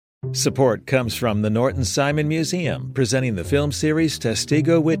Support comes from the Norton Simon Museum, presenting the film series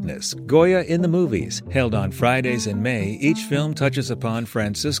Testigo Witness, Goya in the Movies. Held on Fridays in May, each film touches upon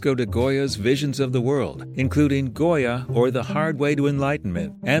Francisco de Goya's visions of the world, including Goya or The Hard Way to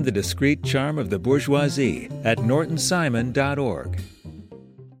Enlightenment and the discreet charm of the bourgeoisie at nortonsimon.org.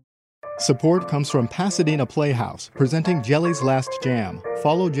 Support comes from Pasadena Playhouse, presenting Jelly's Last Jam.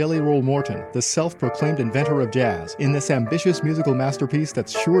 Follow Jelly Roll Morton, the self-proclaimed inventor of jazz, in this ambitious musical masterpiece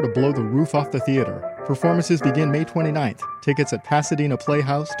that's sure to blow the roof off the theater. Performances begin May 29th. Tickets at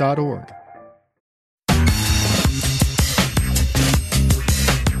pasadenaplayhouse.org.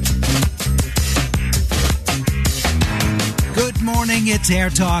 Good morning, it's Air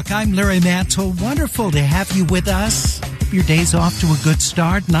Talk. I'm Larry Mantle. Wonderful to have you with us. Your day's off to a good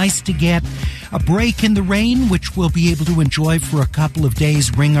start. Nice to get a break in the rain, which we'll be able to enjoy for a couple of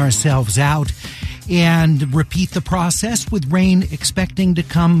days, wring ourselves out, and repeat the process with rain expecting to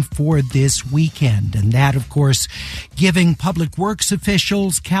come for this weekend. And that, of course, giving public works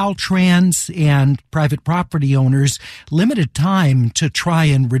officials, Caltrans, and private property owners limited time to try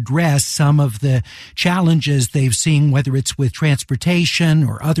and redress some of the challenges they've seen, whether it's with transportation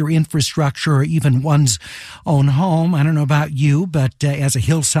or other infrastructure or even one's own home. I don't know about you, but as a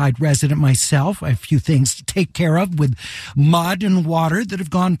hillside resident myself, I have a few things to take care of with mud and water that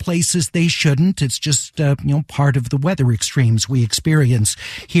have gone places they shouldn't. It's just, part of the weather extremes we experience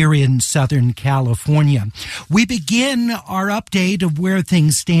here in Southern California. We begin our update of where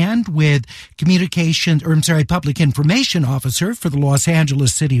things stand with Public Information Officer for the Los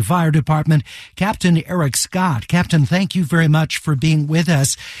Angeles City Fire Department, Captain Eric Scott. Captain, thank you very much for being with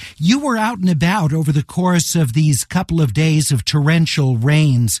us. You were out and about over the course of these couple of days of torrential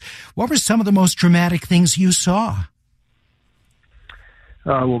rains. What were some of the most dramatic things you saw?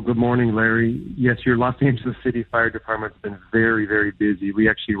 Well, good morning, Larry. Yes, your Los Angeles City Fire Department's been very, very busy. We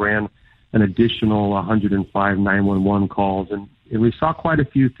actually ran an additional 105 911 calls, and we saw quite a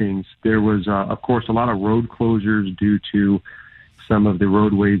few things. There was, of course, a lot of road closures due to some of the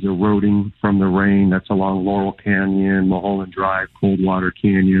roadways eroding from the rain. That's along Laurel Canyon, Mulholland Drive, Coldwater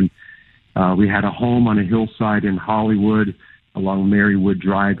Canyon. We had a home on a hillside in Hollywood along Marywood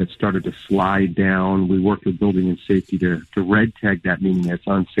Drive that started to slide down. We worked with Building and Safety to red tag that, meaning it's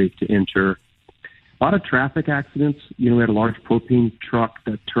unsafe to enter. A lot of traffic accidents. We had a large propane truck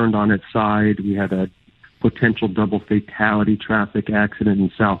that turned on its side. We had a potential double fatality traffic accident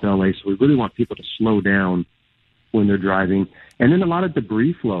in South LA. So we really want people to slow down when they're driving. And then a lot of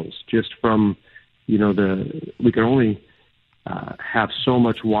debris flows just from, we can only have so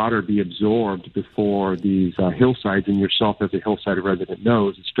much water be absorbed before these hillsides, and yourself as a hillside resident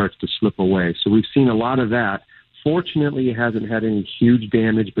knows, it starts to slip away. So we've seen a lot of that. Fortunately, it hasn't had any huge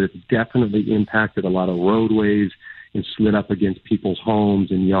damage, but it's definitely impacted a lot of roadways and slid up against people's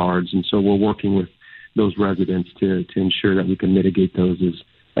homes and yards. And so we're working with those residents to ensure that we can mitigate those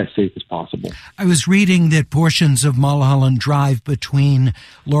as safe as possible. I was reading that portions of Mulholland Drive between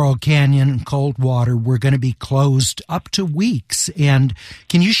Laurel Canyon and Coldwater were going to be closed up to weeks. And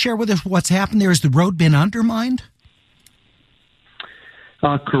can you share with us what's happened there? Has the road been undermined?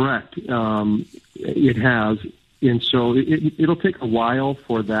 Correct. It has. And so it'll take a while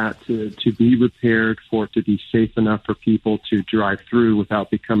for that to be repaired, for it to be safe enough for people to drive through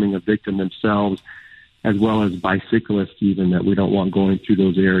without becoming a victim themselves, as well as bicyclists even that we don't want going through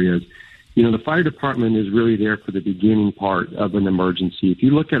those areas. The fire department is really there for the beginning part of an emergency. If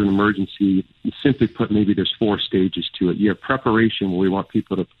you look at an emergency, simply put, maybe there's 4 stages to it. You have preparation, where we want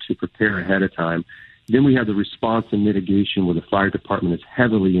people to prepare ahead of time. Then we have the response and mitigation, where the fire department is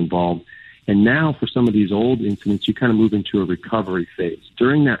heavily involved. And now for some of these old incidents, you kind of move into a recovery phase.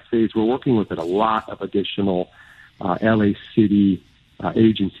 During that phase, we're working with a lot of additional LA City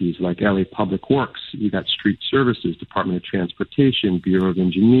agencies like LA Public Works. You got Street Services, Department of Transportation, Bureau of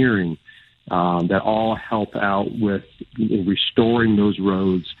Engineering, that all help out with restoring those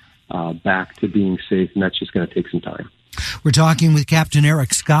roads back to being safe, and that's just going to take some time. We're talking with Captain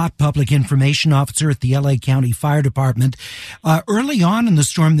Eric Scott, Public Information Officer at the LA County Fire Department. Early on in the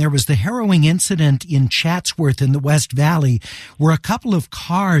storm, there was the harrowing incident in Chatsworth in the West Valley, where a couple of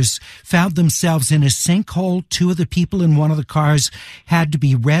cars found themselves in a sinkhole. 2 of the people in one of the cars had to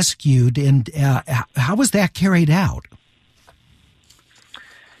be rescued. And how was that carried out?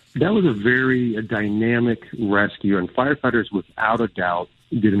 That was a very dynamic rescue, and firefighters, without a doubt,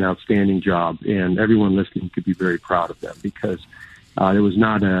 did an outstanding job, and everyone listening could be very proud of them, because it was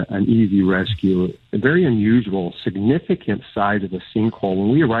not an easy rescue. A very unusual, significant size of a sinkhole. When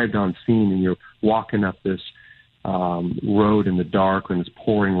we arrived on scene and you're walking up this road in the dark and it's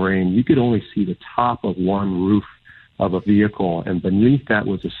pouring rain, you could only see the top of one roof of a vehicle, and beneath that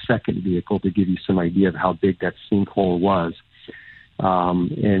was a second vehicle to give you some idea of how big that sinkhole was.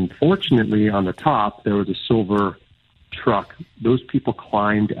 And fortunately, on the top, there was a silver truck. Those people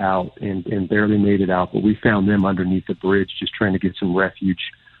climbed out and barely made it out, but we found them underneath the bridge just trying to get some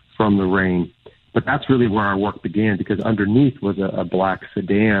refuge from the rain. But that's really where our work began, because underneath was a black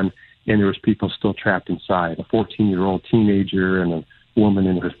sedan, and there was people still trapped inside, a 14-year-old teenager and a woman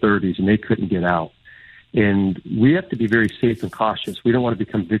in her 30s, and they couldn't get out. And we have to be very safe and cautious. We don't want to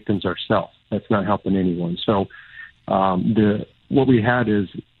become victims ourselves. That's not helping anyone. So what we had is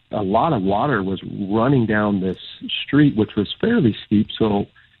a lot of water was running down this street, which was fairly steep. So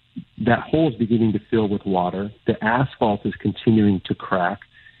that hole is beginning to fill with water. The asphalt is continuing to crack.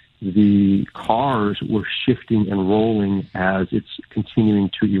 The cars were shifting and rolling as it's continuing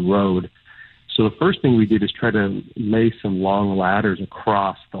to erode. So the first thing we did is try to lay some long ladders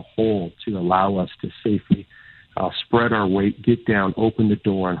across the hole to allow us to safely spread our weight, get down, open the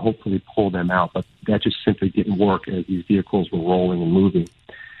door, and hopefully pull them out. But that just simply didn't work as these vehicles were rolling and moving.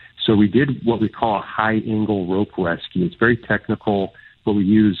 So we did what we call a high-angle rope rescue. It's very technical, but we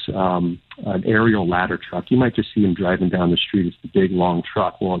use an aerial ladder truck. You might just see them driving down the street. It's the big, long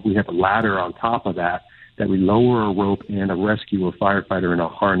truck. Well, we have a ladder on top of that we lower a rope and a rescuer firefighter in a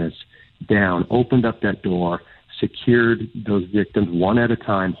harness down, opened up that door, secured those victims one at a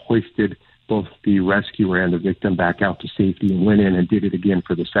time, hoisted both the rescuer and the victim back out to safety, and went in and did it again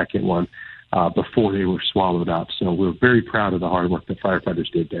for the second one before they were swallowed up. So we're very proud of the hard work that firefighters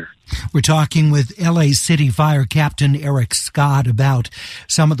did there. We're talking with LA City Fire Captain Eric Scott about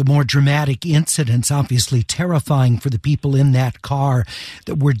some of the more dramatic incidents, obviously terrifying for the people in that car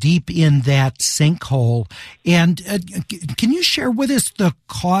that were deep in that sinkhole. And can you share with us the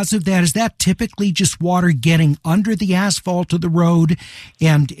cause of that? Is that typically just water getting under the asphalt of the road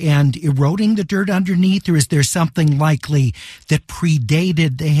and eroding the dirt underneath, or is there something likely that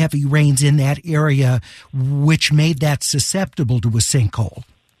predated the heavy rains in that area which made that susceptible to a sinkhole?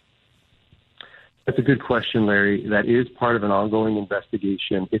 That's a good question, Larry. That is part of an ongoing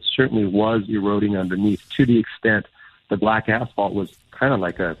investigation. It certainly was eroding underneath to the extent the black asphalt was kind of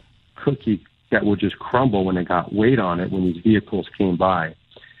like a cookie that would just crumble when it got weight on it when these vehicles came by.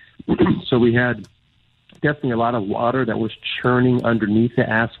 So we had definitely a lot of water that was churning underneath the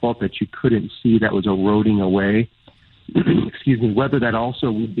asphalt that you couldn't see, that was eroding away. Excuse me. Whether that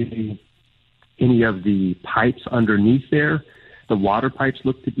also would be any of the pipes underneath there. The water pipes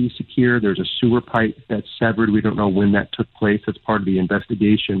look to be secure. There's a sewer pipe that's severed. We don't know when that took place. That's part of the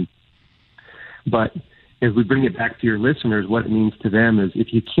investigation. But as we bring it back to your listeners, what it means to them is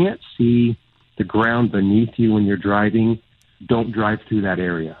if you can't see the ground beneath you when you're driving, don't drive through that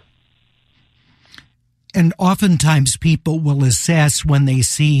area. And oftentimes people will assess when they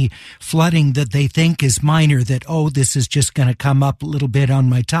see flooding that they think is minor, that, oh, this is just going to come up a little bit on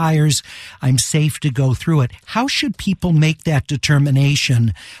my tires, I'm safe to go through it. How should people make that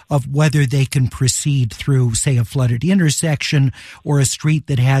determination of whether they can proceed through, say, a flooded intersection or a street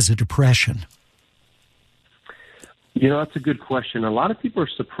that has a depression? You know, that's a good question. A lot of people are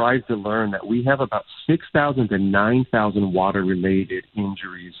surprised to learn that we have about 6,000 to 9,000 water-related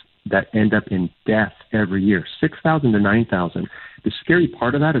injuries that end up in death every year, 6,000 to 9,000. The scary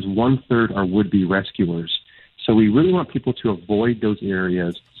part of that is 1/3 are would-be rescuers. So we really want people to avoid those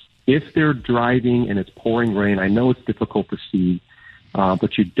areas. If they're driving and it's pouring rain, I know it's difficult to see,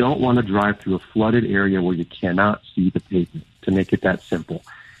 but you don't want to drive through a flooded area where you cannot see the pavement, to make it that simple.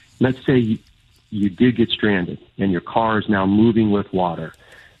 Let's say you did get stranded and your car is now moving with water.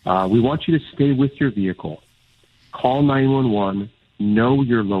 We want you to stay with your vehicle. Call 911. Know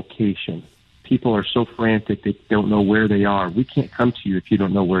your location. People are so frantic they don't know where they are. We can't come to you if you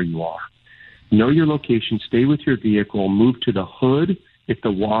don't know where you are. Know your location. Stay with your vehicle. Move to the hood if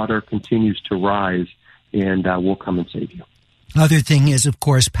the water continues to rise, and we'll come and save you. Other thing is, of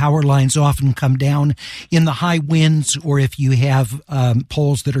course, power lines often come down in the high winds, or if you have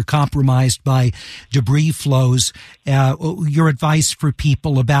poles that are compromised by debris flows. Your advice for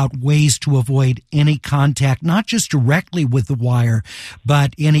people about ways to avoid any contact, not just directly with the wire,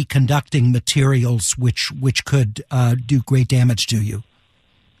 but any conducting materials which could do great damage to you.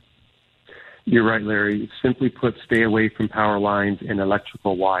 You're right, Larry. Simply put, stay away from power lines and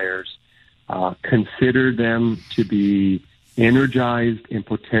electrical wires. Consider them to be energized and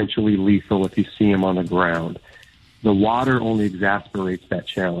potentially lethal if you see them on the ground. The water only exacerbates that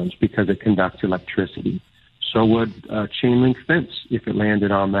challenge because it conducts electricity. So would a chain link fence if it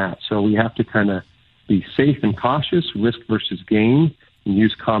landed on that. So we have to kind of be safe and cautious, risk versus gain, and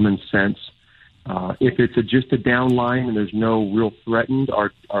use common sense. If it's just a down line and there's no real threatened,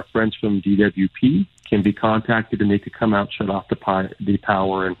 our friends from DWP can be contacted, and they could come out, shut off the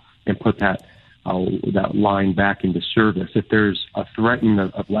power, and put that line back into service. If there's a threatening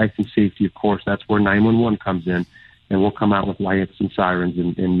of life and safety, of course, that's where 911 comes in, and we'll come out with lights and sirens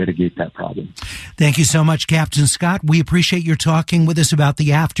and mitigate that problem. Thank you so much, Captain Scott. We appreciate your talking with us about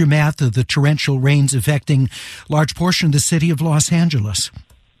the aftermath of the torrential rains affecting a large portion of the city of Los Angeles.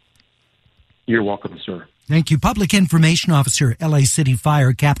 You're welcome, sir. Thank you. Public Information Officer, LA City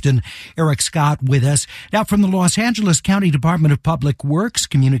Fire, Captain Eric Scott with us. Now from the Los Angeles County Department of Public Works,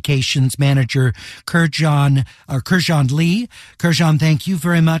 Communications Manager Kurjan Lee. Kurjan, thank you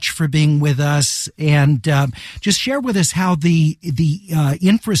very much for being with us. And just share with us how the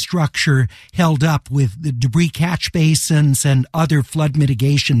infrastructure held up with the debris catch basins and other flood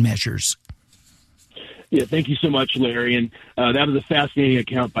mitigation measures. Yeah, thank you so much, Larry. And that was a fascinating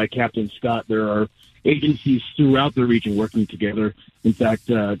account by Captain Scott. There are agencies throughout the region working together. In fact,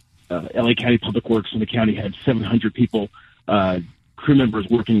 LA County Public Works and the county had 700 people, crew members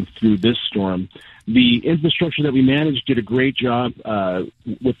working through this storm. The infrastructure that we managed did a great job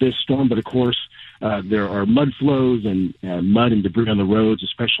with this storm, but of course, there are mud flows and mud and debris on the roads,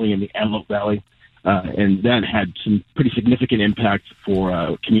 especially in the Antelope Valley, and that had some pretty significant impact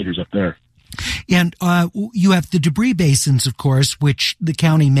for commuters up there. And you have the debris basins, of course, which the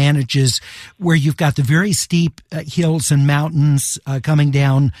county manages, where you've got the very steep hills and mountains coming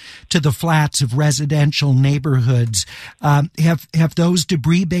down to the flats of residential neighborhoods. Have those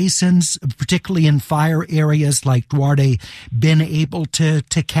debris basins, particularly in fire areas like Duarte, been able to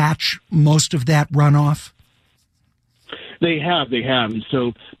catch most of that runoff? They have. And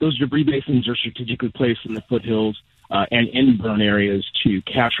so those debris basins are strategically placed in the foothills and in burn areas to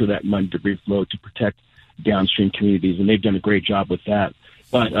capture that mud debris flow to protect downstream communities, and they've done a great job with that.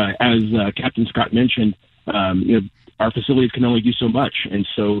 But as Captain Scott mentioned, our facilities can only do so much, and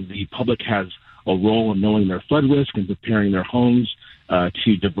so the public has a role in knowing their flood risk and preparing their homes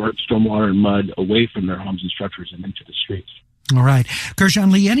to divert stormwater and mud away from their homes and structures and into the streets. All right. Kurjan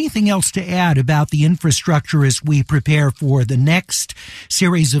Lee, anything else to add about the infrastructure as we prepare for the next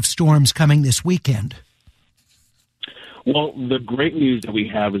series of storms coming this weekend? Well, the great news that we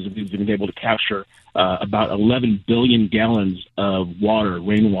have is that we've been able to capture about 11 billion gallons of water,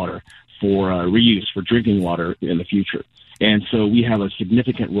 rainwater, for reuse for drinking water in the future. And so we have a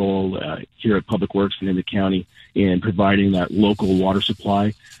significant role here at Public Works and in the county in providing that local water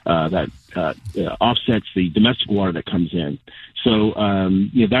supply that offsets the domestic water that comes in. So,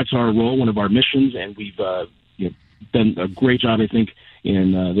 that's our role, one of our missions, and we've done a great job, I think,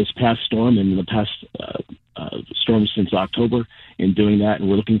 in this past storm and in the past storms since October in doing that, and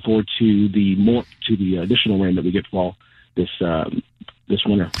we're looking forward to the additional rain that we get fall this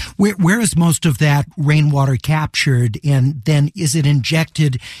winter. Where is most of that rainwater captured, and then is it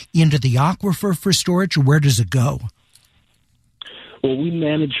injected into the aquifer for storage, or where does it go? Well, we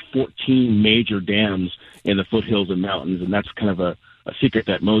manage 14 major dams in the foothills and mountains, and that's kind of a secret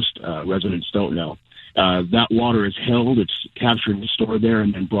that most residents don't know. That water is held, it's captured and stored there,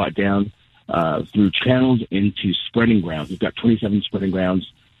 and then brought down through channels into spreading grounds. We've got 27 spreading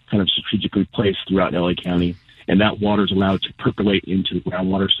grounds kind of strategically placed throughout LA County, and that water is allowed to percolate into the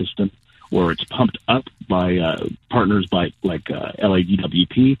groundwater system, where it's pumped up by partners like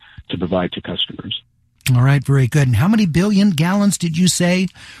LADWP to provide to customers. All right, very good. And how many billion gallons did you say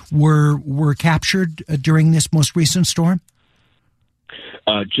were captured during this most recent storm?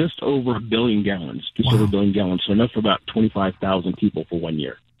 Just over 1 billion gallons. Wow. Over 1 billion gallons. So enough for about 25,000 people for 1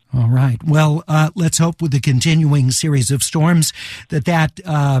 year. All right. Well, let's hope with the continuing series of storms that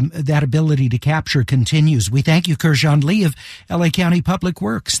ability to capture continues. We thank you, Kurjan Lee of LA County Public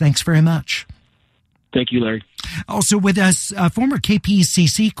Works. Thanks very much. Thank you, Larry. Also with us, former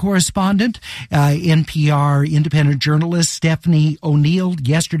KPCC correspondent, NPR independent journalist Stephanie O'Neill.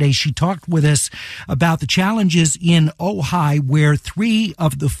 Yesterday, she talked with us about the challenges in Ojai, where 3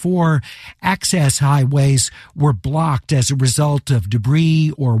 of the 4 access highways were blocked as a result of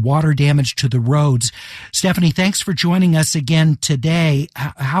debris or water damage to the roads. Stephanie, thanks for joining us again today.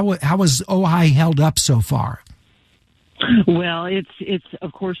 How has Ojai held up so far? Well, it's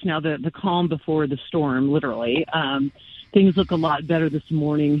of course now the calm before the storm, literally. Things look a lot better this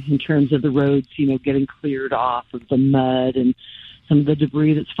morning in terms of the roads, getting cleared off of the mud and some of the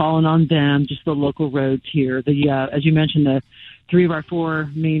debris that's fallen on them, just the local roads here. As you mentioned, the 3 of our 4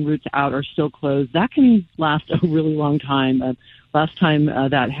 main routes out are still closed. That can last a really long time. Last time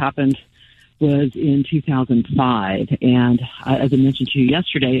that happened was in 2005. And as I mentioned to you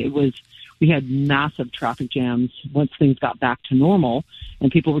yesterday, we had massive traffic jams once things got back to normal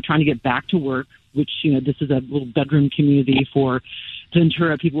and people were trying to get back to work, which, this is a little bedroom community for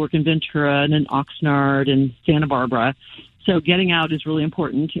Ventura. People work in Ventura and in Oxnard and Santa Barbara. So getting out is really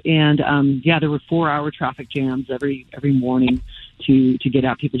important. And, there were 4-hour traffic jams every morning to get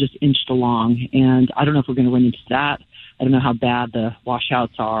out. People just inched along. And I don't know if we're going to run into that. I don't know how bad the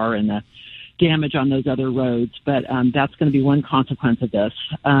washouts are and the damage on those other roads, but that's going to be one consequence of this.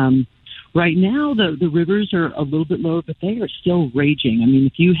 Right now, the rivers are a little bit lower, but they are still raging. I mean,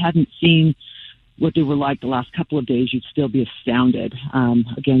 if you hadn't seen what they were like the last couple of days, you'd still be astounded.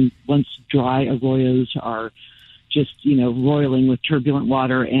 Again, once dry arroyos are just, roiling with turbulent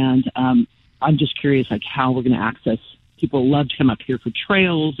water, and I'm just curious, like, how we're going to access. People love to come up here for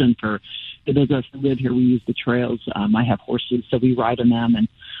trails, and for those of us who live here, we use the trails. I have horses, so we ride on them, and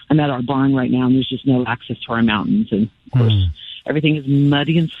I'm at our barn right now, and there's just no access to our mountains, and of course, everything is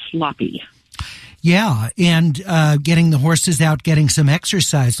muddy and sloppy. Yeah, and getting the horses out, getting some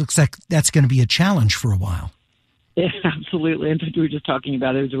exercise, looks like that's going to be a challenge for a while. Yeah, absolutely. In fact, we were just talking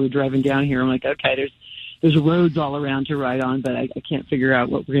about it as we were driving down here. I'm like, okay, there's roads all around to ride on, but I can't figure out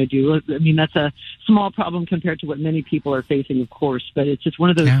what we're going to do. I mean, that's a small problem compared to what many people are facing, of course, but it's just one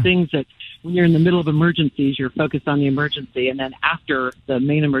of those things that when you're in the middle of emergencies, you're focused on the emergency, and then after the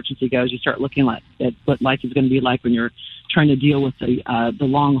main emergency goes, you start looking at what life is going to be like when you're trying to deal with the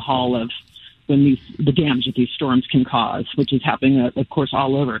long haul of when the damage that these storms can cause, which is happening, of course,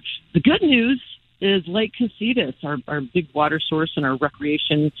 all over. The good news is Lake Casitas, our big water source and our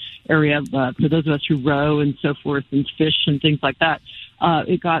recreation area for those of us who row and so forth and fish and things like that.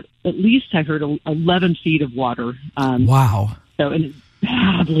 It got, at least I heard, 11 feet of water. Wow. And it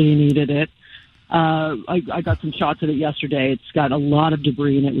badly needed it. I got some shots of it yesterday. It's got a lot of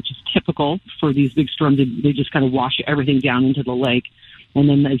debris in it, which is typical for these big storms. They just kind of wash everything down into the lake. And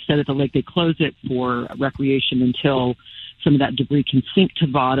then they said at the lake they close it for recreation until some of that debris can sink to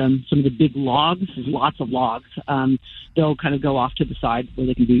the bottom. Some of the big logs, there's lots of logs, they'll kind of go off to the side where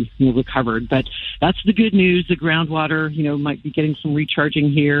they can be recovered. But that's the good news. The groundwater, might be getting some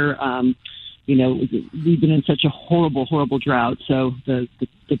recharging here. We've been in such a horrible, horrible drought. So the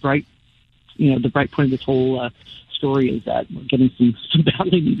bright point of this whole story is that we're getting some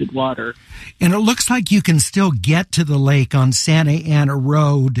badly needed water. And it looks like you can still get to the lake on Santa Ana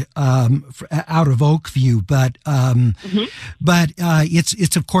Road out of Oakview, but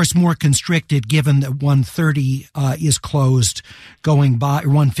it's of course more constricted given that 130 is closed going by, or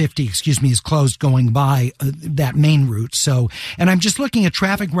 150, is closed going by that main route. So, and I'm just looking at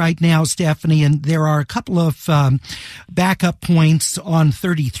traffic right now, Stephanie, and there are a couple of backup points on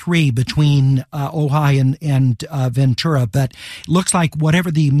 33 between Ojai and Ventura, but it looks like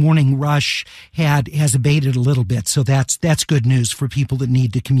whatever the morning rush has abated a little bit. So that's good news for people that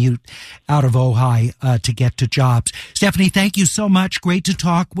need to commute out of Ojai to get to jobs. Stephanie, thank you so much. Great to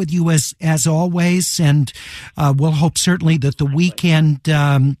talk with you as always, and we'll hope certainly that the weekend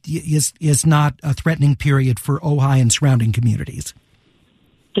is not a threatening period for Ojai and surrounding communities.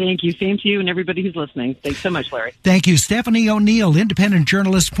 Thank you. Same to you and everybody who's listening. Thanks so much, Larry. Thank you. Stephanie O'Neill, independent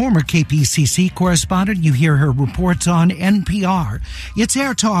journalist, former KPCC correspondent. You hear her reports on NPR. It's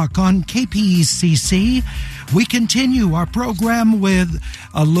Air Talk on KPCC. We continue our program with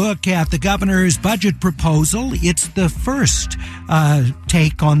a look at the governor's budget proposal. It's the first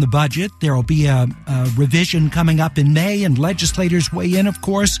take on the budget. There will be a revision coming up in May, and legislators weigh in, of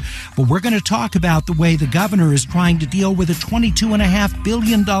course. But we're going to talk about the way the governor is trying to deal with a $22.5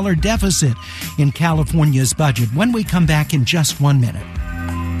 billion deficit in California's budget when we come back in just 1 minute.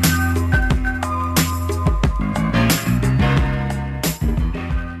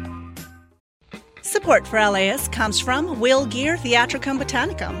 Support for LAist comes from Will Gear Theatricum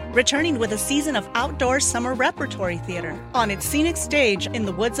Botanicum, returning with a season of outdoor summer repertory theater on its scenic stage in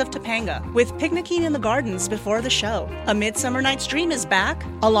the woods of Topanga, with picnicking in the gardens before the show. A Midsummer Night's Dream is back,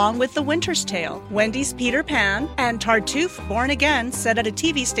 along with The Winter's Tale, Wendy's Peter Pan, and Tartuffe Born Again, set at a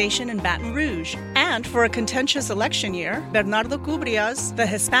TV station in Baton Rouge. And for a contentious election year, Bernardo Cubria's The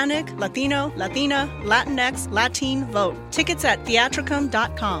Hispanic, Latino, Latina, Latinx, Latin Vote. Tickets at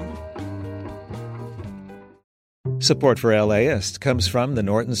theatricum.com. Support for LAist comes from the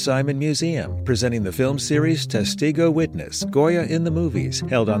Norton Simon Museum, presenting the film series Testigo Witness, Goya in the Movies,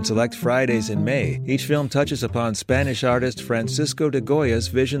 held on select Fridays in May. Each film touches upon Spanish artist Francisco de Goya's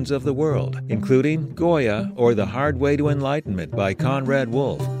visions of the world, including Goya, or The Hard Way to Enlightenment by Conrad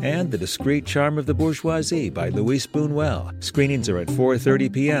Wolf, and The Discreet Charm of the Bourgeoisie by Luis Buñuel. Screenings are at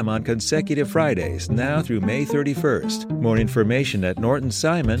 4:30 p.m. on consecutive Fridays, now through May 31st. More information at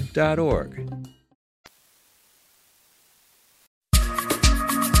nortonsimon.org.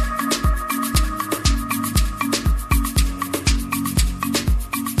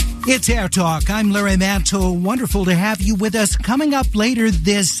 It's Air Talk. I'm Larry Mantle. Wonderful to have you with us. Coming up later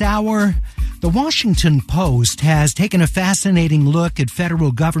this hour, the Washington Post has taken a fascinating look at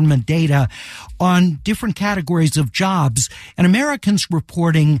federal government data on different categories of jobs, and Americans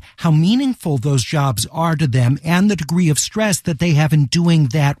reporting how meaningful those jobs are to them and the degree of stress that they have in doing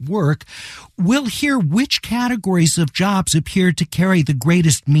that work. We'll hear which categories of jobs appear to carry the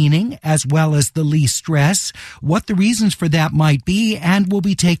greatest meaning as well as the least stress, what the reasons for that might be, and we'll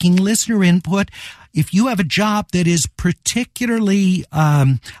be taking listener input. If you have a job that is particularly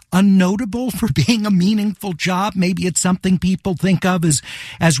unnotable for being a meaningful job, maybe it's something people think of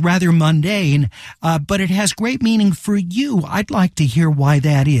as rather mundane, but it has great meaning for you, I'd like to hear why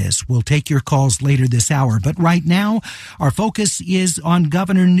that is. We'll take your calls later this hour. But right now, our focus is on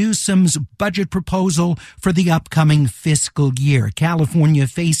Governor Newsom's budget proposal for the upcoming fiscal year. California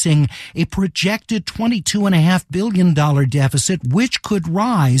facing a projected $22.5 billion deficit, which could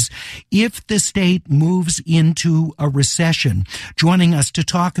rise if the state moves into a recession. Joining us to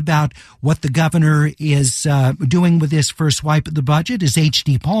talk about what the governor is doing with this first swipe at the budget is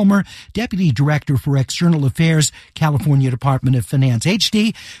H.D. Palmer, Deputy Director for External Affairs, California Department of Finance.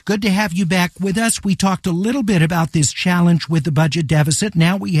 H.D., good to have you back with us. We talked a little bit about this challenge with the budget deficit.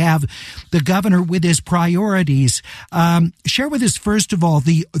 Now we have the governor with his priorities. Share with us, first of all,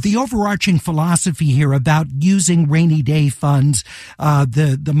 the overarching philosophy here about using rainy day funds,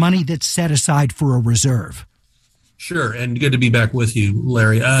 the money that's set aside for a reserve. Sure, and good to be back with you,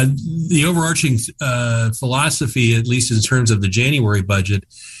 Larry. The overarching philosophy, at least in terms of the January budget,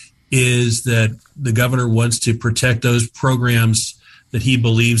 is that the governor wants to protect those programs that he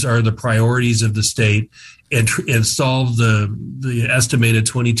believes are the priorities of the state and solve the estimated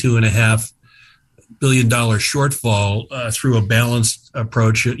 $22.5 billion shortfall through a balanced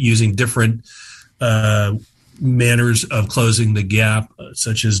approach using different manners of closing the gap,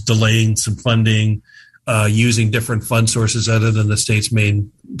 such as delaying some funding, using different fund sources other than the state's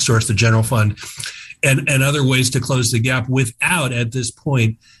main source, the general fund, and other ways to close the gap without, at this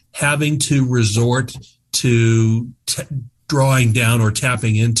point, having to resort to drawing down or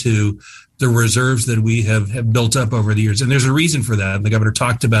tapping into the reserves that we have built up over the years. And there's a reason for that. And the governor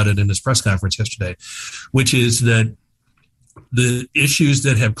talked about it in his press conference yesterday, which is that the issues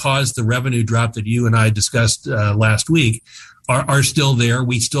that have caused the revenue drop that you and I discussed last week are still there.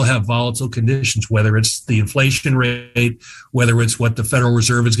 We still have volatile conditions, whether it's the inflation rate, whether it's what the Federal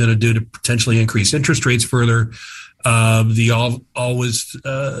Reserve is going to do to potentially increase interest rates further, the always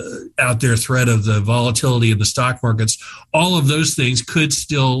out there threat of the volatility of the stock markets. All of those things could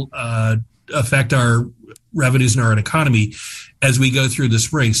still affect our revenues and our economy as we go through the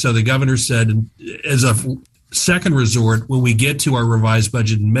spring. So the governor said, as a second resort, when we get to our revised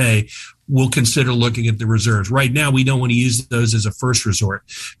budget in May, we'll consider looking at the reserves. Right now, we don't want to use those as a first resort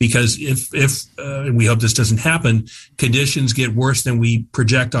because if and we hope this doesn't happen, conditions get worse than we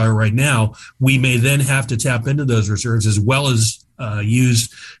project are right now, we may then have to tap into those reserves as well as use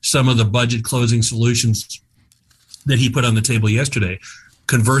some of the budget closing solutions that he put on the table yesterday.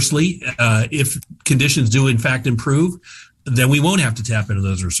 Conversely, if conditions do in fact improve, then we won't have to tap into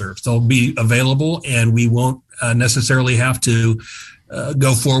those reserves. They'll be available, and we won't necessarily have to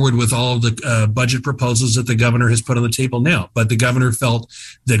go forward with all of the budget proposals that the governor has put on the table now. But the governor felt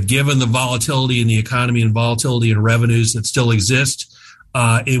that given the volatility in the economy and volatility in revenues that still exist,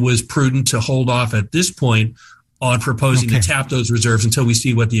 it was prudent to hold off at this point on proposing to tap those reserves until we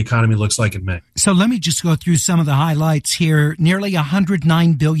see what the economy looks like in May. So let me just go through some of the highlights here. Nearly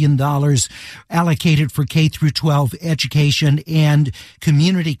 $109 billion allocated for K through 12 education and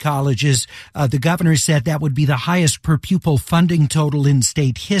community colleges. The governor said that would be the highest per pupil funding total in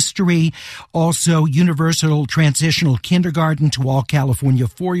state history. Also, universal transitional kindergarten to all California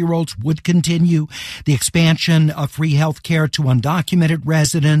 4-year-olds would continue. The expansion of free health care to undocumented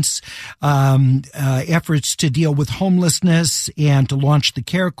residents, efforts to deal with homelessness and to launch the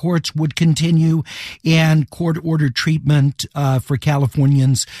care courts would continue, and court-ordered treatment for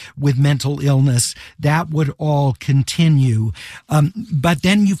Californians with mental illness. That would all continue. But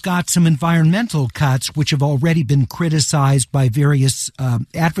then you've got some environmental cuts, which have already been criticized by various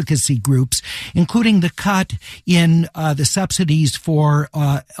advocacy groups, including the cut in the subsidies for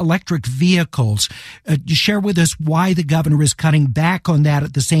electric vehicles. Share with us why the governor is cutting back on that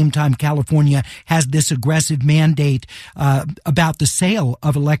at the same time California has this aggressive mandate about the sale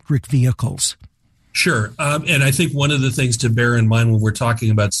of electric vehicles. Sure. And I think one of the things to bear in mind when we're talking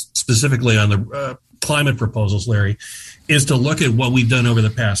about specifically on the climate proposals, Larry, is to look at what we've done over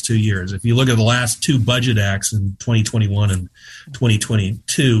the past 2 years. If you look at the last two budget acts in 2021 and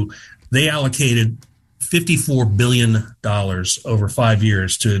 2022, they allocated $54 billion over 5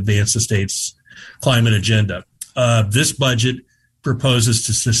 years to advance the state's climate agenda. This budget proposes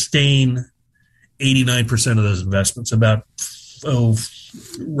to sustain 89% of those investments, about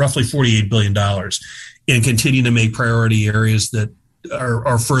roughly $48 billion, and continue to make priority areas that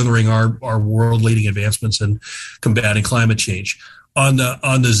are furthering our world-leading advancements in combating climate change. On the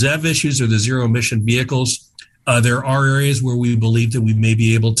ZEV issues, or the zero emission vehicles, there are areas where we believe that we may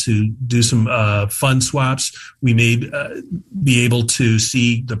be able to do some fund swaps. We may be able to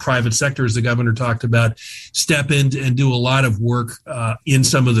see the private sector, as the governor talked about, step in and do a lot of work in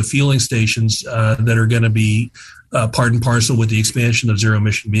some of the fueling stations that are going to be part and parcel with the expansion of zero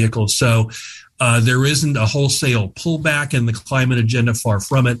emission vehicles. So there isn't a wholesale pullback in the climate agenda, far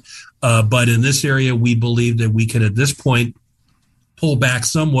from it. But in this area, we believe that we can, at this point, pull back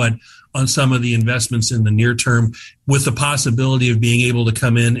somewhat on some of the investments in the near term, with the possibility of being able to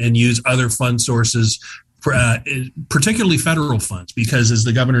come in and use other fund sources, particularly federal funds, because as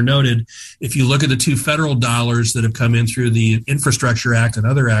the governor noted, if you look at the 2 federal dollars that have come in through the Infrastructure Act and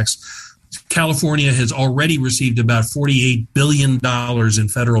other acts, California has already received about $48 billion in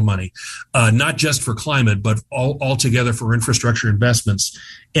federal money, not just for climate, but altogether for infrastructure investments.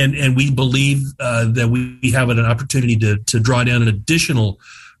 And we believe that we have an opportunity to draw down an additional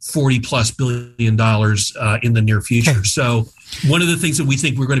 $40+ billion in the near future. Okay. So one of the things that we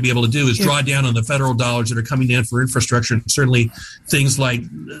think we're going to be able to do is draw down on the federal dollars that are coming in for infrastructure. And certainly things like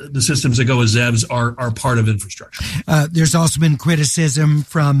the systems that go with ZEVs are part of infrastructure. There's also been criticism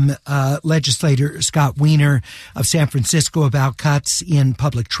from legislator Scott Wiener of San Francisco about cuts in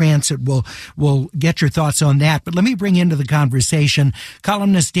public transit. We'll get your thoughts on that. But let me bring into the conversation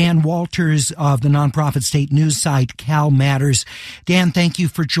columnist Dan Walters of the nonprofit state news site Cal Matters. Dan, thank you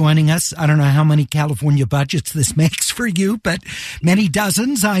for joining us. I don't know how many California budgets this makes for you, but many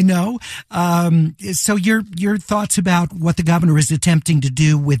dozens, I know. So your thoughts about what the governor is attempting to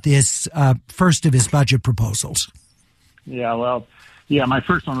do with this first of his budget proposals? Yeah, my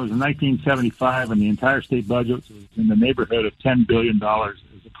first one was in 1975, and the entire state budget was in the neighborhood of $10 billion as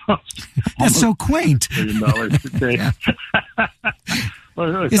opposed to that's so quaint. $1 billion today.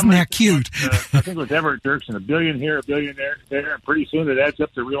 Well, isn't that cute? I think it was Everett Dirksen, $1 billion here, $1 billion there, and pretty soon it adds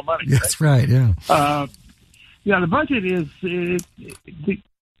up to real money. That's right, yeah. The budget is the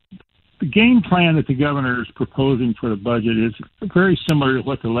game plan that the governor is proposing for the budget is very similar to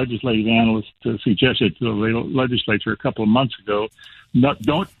what the legislative analyst suggested to the legislature a couple of months ago.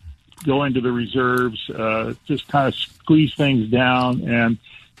 Don't go into the reserves, just kind of squeeze things down and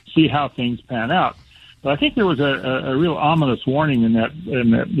see how things pan out. But I think there was a real ominous warning in that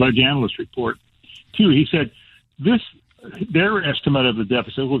ledge analyst report, too. He said their estimate of the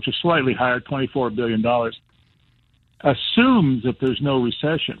deficit, which is slightly higher, $24 billion, assumes that there's no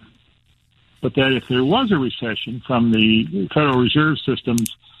recession, but that if there was a recession from the Federal Reserve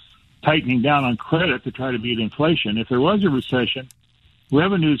System's tightening down on credit to try to beat inflation, if there was a recession,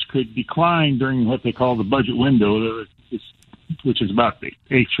 revenues could decline during what they call the budget window, which is about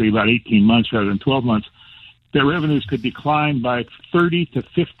 18 months rather than 12 months. Their revenues could decline by $30 to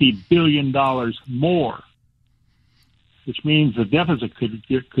 $50 billion more, which means the deficit could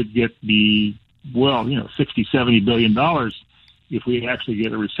be $60-70 billion if we actually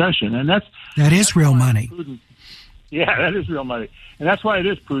get a recession, and that is real money. Yeah, that is real money, and that's why it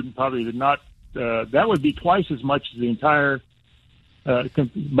is prudent probably to not. That would be twice as much as the entire,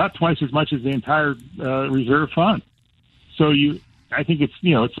 about twice as much as the entire reserve fund. So I think it's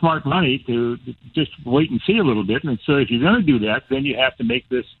it's smart money to just wait and see a little bit, and so if you're going to do that, then you have to make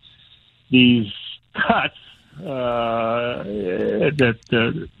these cuts that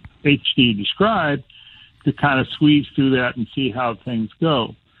HD described to kind of squeeze through that and see how things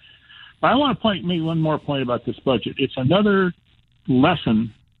go. But I want to make one more point about this budget. It's another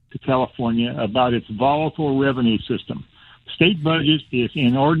lesson to California about its volatile revenue system. The state budget is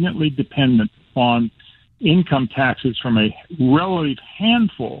inordinately dependent on income taxes from a relative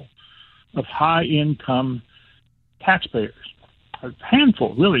handful of high-income taxpayers. A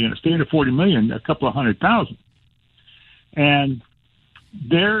handful, really, in a state of 40 million, a couple of 100,000. And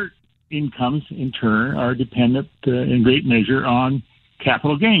their incomes, in turn, are dependent in great measure on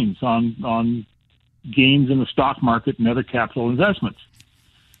capital gains, on gains in the stock market and other capital investments.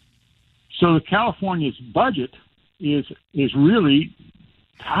 So California's budget is really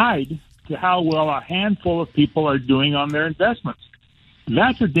tied to how well a handful of people are doing on their investments.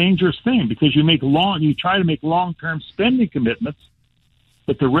 That's a dangerous thing because you try to make long-term spending commitments,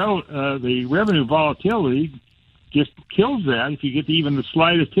 but the revenue volatility just kills that if you get even the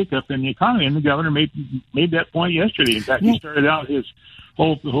slightest hiccup in the economy. And the governor made that point yesterday. In fact, he started out his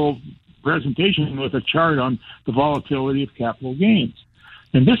whole presentation with a chart on the volatility of capital gains.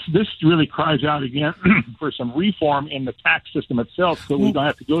 And this really cries out again for some reform in the tax system itself, so we don't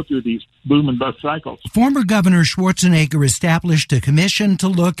have to go through these boom and bust cycles. Former Governor Schwarzenegger established a commission to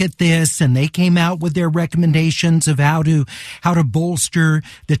look at this, and they came out with their recommendations of how to bolster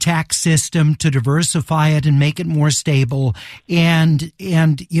the tax system, to diversify it and make it more stable. And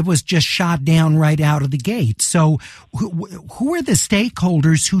it was just shot down right out of the gate. So who are the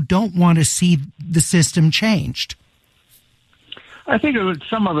stakeholders who don't want to see the system changed? I think a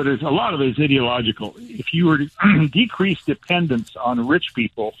lot of it is ideological. If you were to decrease dependence on rich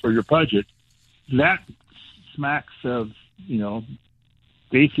people for your budget, that smacks of,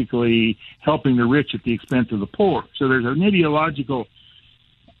 basically helping the rich at the expense of the poor. So there's an ideological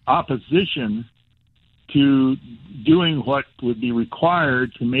opposition to doing what would be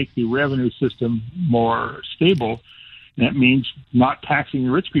required to make the revenue system more stable. And that means not taxing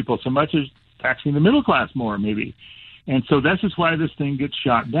the rich people so much as taxing the middle class more, maybe. And so this is why this thing gets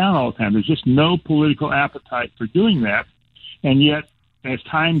shot down all the time. There's just no political appetite for doing that. And yet, as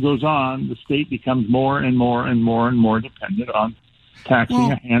time goes on, the state becomes more and more and more and more dependent on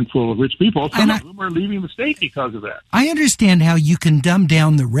taxing a handful of rich people, some of whom are leaving the state because of that. I understand how you can dumb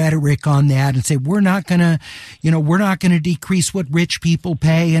down the rhetoric on that and say, we're not going to decrease what rich people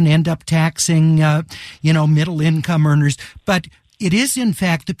pay and end up taxing, middle income earners. But it is, in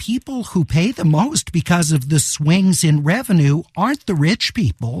fact, the people who pay the most because of the swings in revenue aren't the rich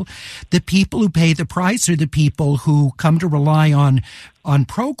people. The people who pay the price are the people who come to rely on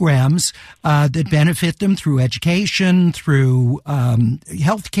programs that benefit them through education, through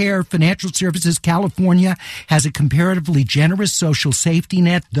healthcare, financial services. California has a comparatively generous social safety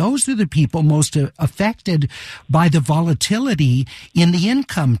net. Those are the people most affected by the volatility in the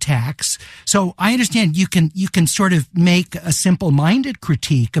income tax. So I understand you can sort of make a simple-minded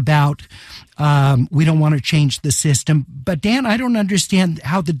critique about we don't want to change the system. But Dan, I don't understand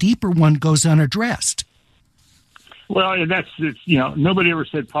how the deeper one goes unaddressed. Well, nobody ever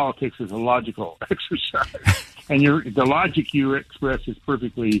said politics is a logical exercise. And the logic you express is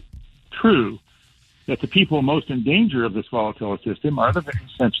perfectly true, that the people most in danger of this volatile system are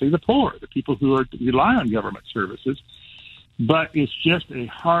essentially the poor, the people who rely on government services. But it's just a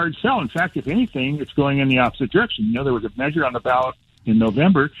hard sell. In fact, if anything, it's going in the opposite direction. There was a measure on the ballot in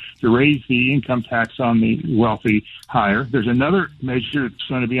November to raise the income tax on the wealthy higher. There's another measure that's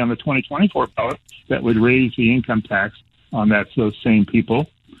going to be on the 2024 ballot that would raise the income tax on those same people.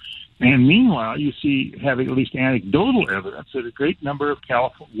 And meanwhile, you have at least anecdotal evidence that a great number of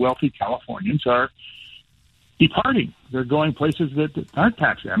wealthy Californians are departing. They're going places that aren't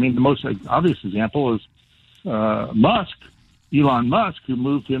taxing. I mean, the most obvious example is Elon Musk, who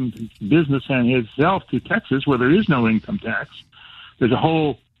moved his business and himself to Texas, where there is no income tax. There's a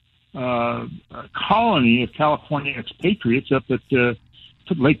whole colony of California expatriates up at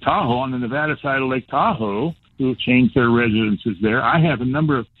Lake Tahoe, on the Nevada side of Lake Tahoe, who have changed their residences there. I have a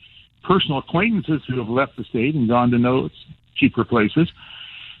number of personal acquaintances who have left the state and gone to cheaper places.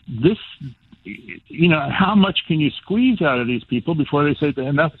 How much can you squeeze out of these people before they say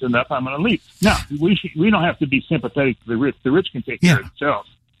enough is enough, I'm going to leave? Now, we don't have to be sympathetic to the rich. The rich can take care of themselves.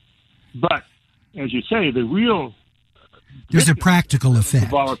 But, as you say, there's a practical effect. The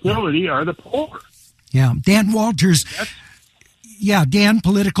volatility are the poor. Yeah. Dan Walters. Dan,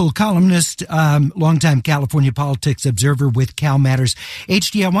 political columnist, longtime California politics observer with Cal Matters.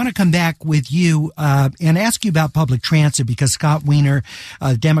 HD, I want to come back with you and ask you about public transit, because Scott Wiener,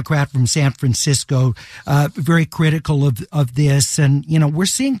 a Democrat from San Francisco, very critical of this. And, we're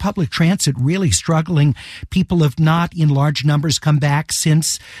seeing public transit really struggling. People have not in large numbers come back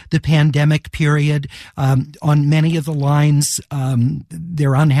since the pandemic period. On many of the lines,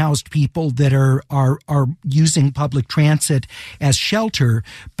 they're unhoused people that are using public transit as shelter,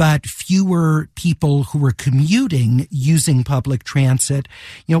 but fewer people who are commuting using public transit.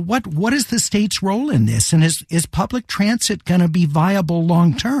 What is the state's role in this? And is public transit going to be viable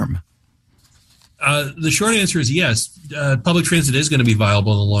long term? The short answer is yes. Public transit is going to be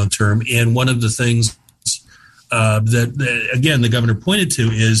viable in the long term. And one of the things that again, the governor pointed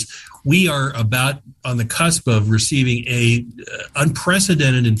to is we are about on the cusp of receiving a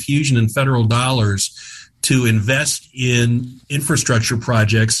unprecedented infusion in federal dollars to invest in infrastructure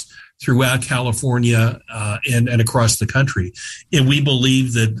projects throughout California and across the country. And we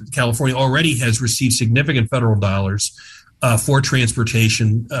believe that California already has received significant federal dollars for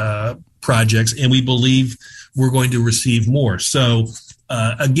transportation projects, and we believe we're going to receive more. So,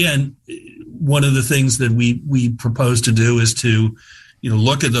 again, one of the things that we propose to do is to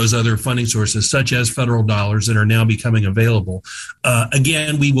look at those other funding sources, such as federal dollars that are now becoming available.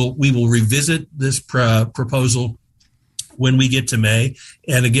 Again, we will revisit this proposal when we get to May.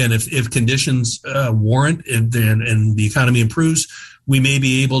 And again, if conditions warrant and the economy improves, we may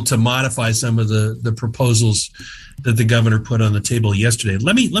be able to modify some of the proposals that the governor put on the table yesterday.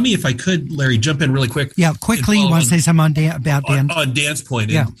 Let me, if I could, Larry, jump in really quick. Yeah, quickly. You want to say something about Dan? On Dan's point.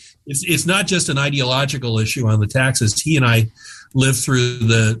 Yeah. It's not just an ideological issue on the taxes. He and I lived through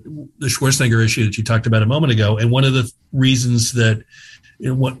the Schwarzenegger issue that you talked about a moment ago. And one of the reasons that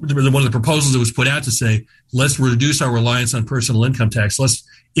one of the proposals that was put out to say, let's reduce our reliance on personal income tax. Let's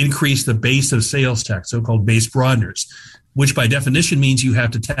increase the base of sales tax, so-called base broadeners, which by definition means you have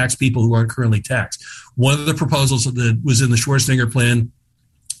to tax people who aren't currently taxed. One of the proposals that was in the Schwarzenegger plan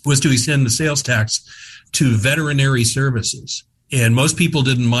was to extend the sales tax to veterinary services. And most people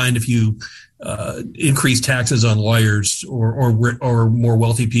didn't mind if you increase taxes on lawyers or more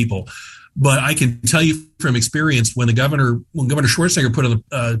wealthy people. But I can tell you from experience, when Governor Schwarzenegger put on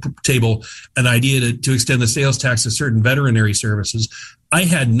the table an idea to extend the sales tax to certain veterinary services, I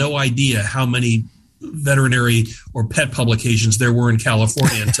had no idea how many veterinary or pet publications there were in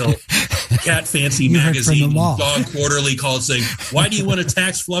California until Cat Fancy Magazine, Dog Quarterly called saying, why do you want to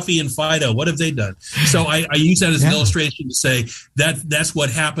tax Fluffy and Fido? What have they done? So I use that as an illustration to say that's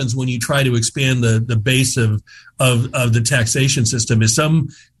what happens when you try to expand the base of the taxation system. Is some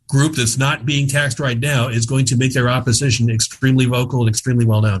group that's not being taxed right now is going to make their opposition extremely vocal and extremely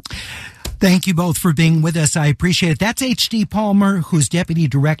well known. Thank you both for being with us. I appreciate it. That's H.D. Palmer, who's Deputy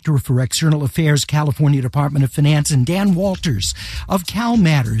Director for External Affairs, California Department of Finance, and Dan Walters of Cal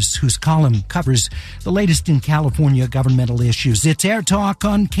Matters, whose column covers the latest in California governmental issues. It's Air Talk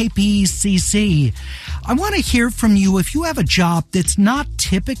on KPCC. I want to hear from you if you have a job that's not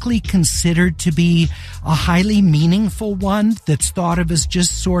typically considered to be a highly meaningful one, that's thought of as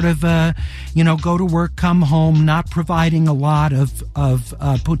just sort of go to work, come home, not providing a lot of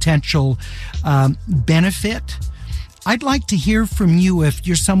potential benefit. I'd like to hear from you if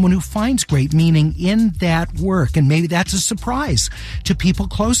you're someone who finds great meaning in that work, and maybe that's a surprise to people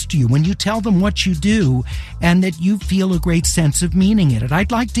close to you when you tell them what you do and that you feel a great sense of meaning in it.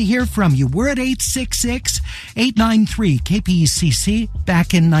 I'd like to hear from you. We're at 866-893-KPCC.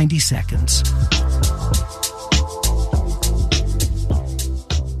 Back in 90 seconds.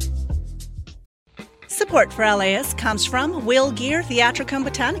 Support for LAist comes from Will Gear Theatricum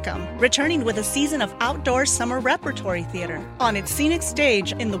Botanicum, returning with a season of outdoor summer repertory theater on its scenic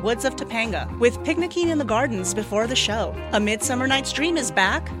stage in the woods of Topanga, with picnicking in the gardens before the show. A Midsummer Night's Dream is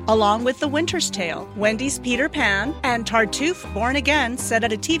back, along with The Winter's Tale, Wendy's Peter Pan, and Tartuffe Born Again, set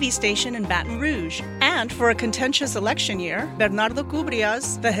at a TV station in Baton Rouge. And for a contentious election year, Bernardo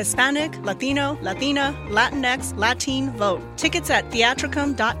Cubria's The Hispanic, Latino, Latina, Latinx, Latin Vote. Tickets at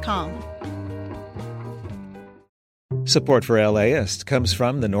theatricum.com. Support for LAist comes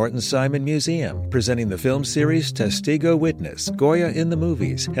from the Norton Simon Museum, presenting the film series Testigo Witness, Goya in the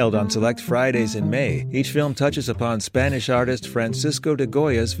Movies, held on select Fridays in May. Each film touches upon Spanish artist Francisco de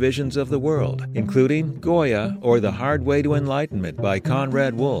Goya's visions of the world, including Goya or The Hard Way to Enlightenment by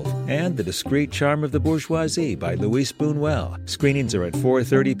Conrad Wolf and The Discreet Charm of the Bourgeoisie by Luis Buñuel. Screenings are at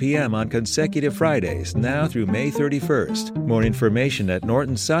 4:30 p.m. on consecutive Fridays, now through May 31st. More information at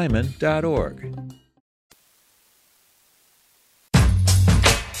nortonsimon.org.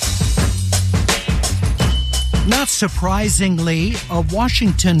 Not surprisingly, a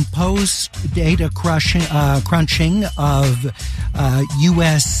Washington Post data crunching of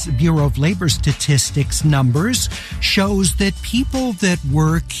U.S. Bureau of Labor Statistics numbers shows that people that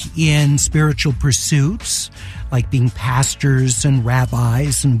work in spiritual pursuits, like being pastors and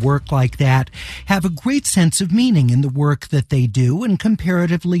rabbis and work like that, have a great sense of meaning in the work that they do and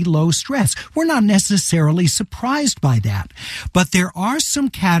comparatively low stress. We're not necessarily surprised by that, but there are some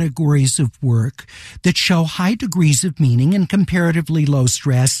categories of work that show high degrees of meaning and comparatively low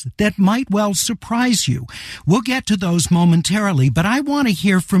stress that might well surprise you. We'll get to those momentarily, but I want to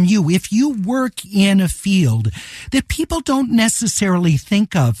hear from you. If you work in a field that people don't necessarily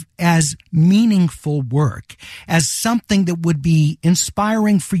think of as meaningful work, as something that would be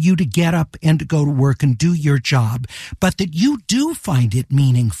inspiring for you to get up and to go to work and do your job, but that you do find it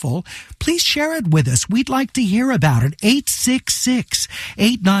meaningful, please share it with us. We'd like to hear about it.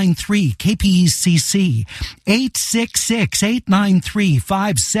 866-893-KPCC,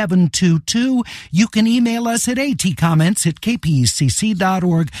 866-893-5722. You can email us at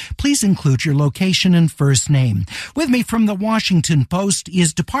atcomments@kpcc.org. Please include your location and first name. With me from the Washington Post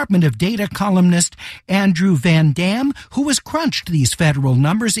is Department of Data columnist Andrew Van Dam, who has crunched these federal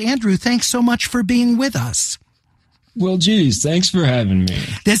numbers. Andrew, thanks so much for being with us. Well, geez, thanks for having me.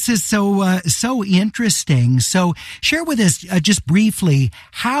 This is so interesting. So share with us just briefly,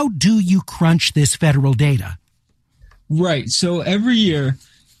 how do you crunch this federal data? Right. So every year,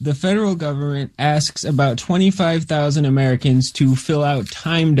 the federal government asks about 25,000 Americans to fill out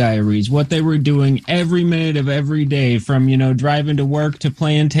time diaries, what they were doing every minute of every day, from, driving to work to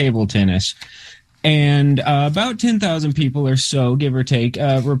playing table tennis. And about 10,000 people or so, give or take,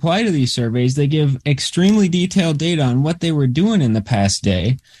 reply to these surveys. They give extremely detailed data on what they were doing in the past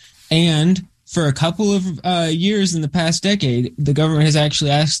day. And for a couple of years in the past decade, the government has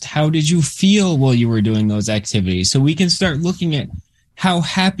actually asked, how did you feel while you were doing those activities? So we can start looking at how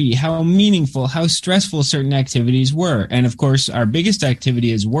happy, how meaningful, how stressful certain activities were. And of course, our biggest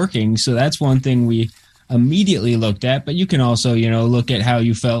activity is working. So that's one thing we immediately looked at. But you can also, look at how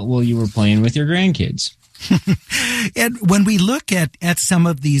you felt while you were playing with your grandkids. And when we look at some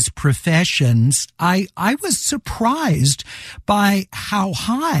of these professions, I was surprised by how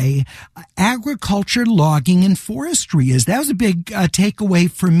high agriculture, logging, and forestry is. That was a big takeaway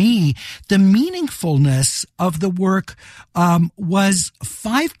for me. The meaningfulness of the work was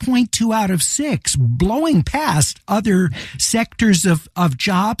 5.2 out of 6, blowing past other sectors of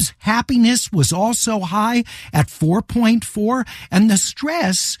jobs. Happiness was also high at 4.4, and the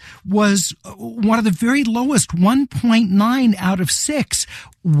stress was one of the very lowest, 1.9 out of 6.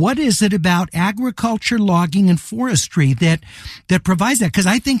 What is it about agriculture, logging, and forestry that provides that? Because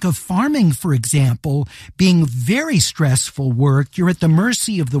I think of farming, for example, being very stressful work. You're at the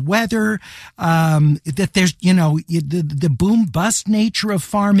mercy of the weather. That there's, the boom bust nature of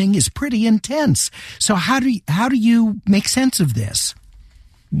farming is pretty intense. So how do you make sense of this?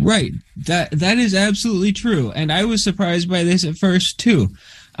 Right. That is absolutely true. And I was surprised by this at first too.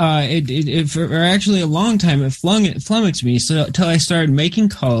 For actually a long time, it flummoxed me until I started making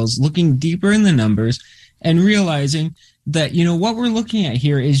calls, looking deeper in the numbers, and realizing that, what we're looking at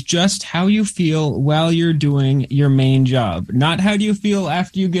here is just how you feel while you're doing your main job. Not how do you feel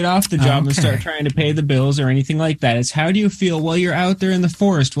after you get off the job and start trying to pay the bills or anything like that. It's how do you feel while you're out there in the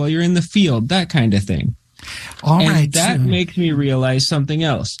forest, while you're in the field, that kind of thing. That makes me realize something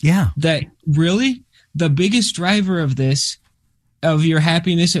else. Yeah. That really the biggest driver of this, of your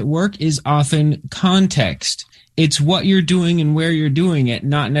happiness at work, is often context. It's what you're doing and where you're doing it,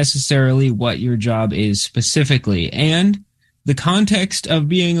 not necessarily what your job is specifically. And the context of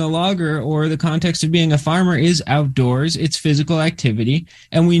being a logger or the context of being a farmer is outdoors. It's physical activity.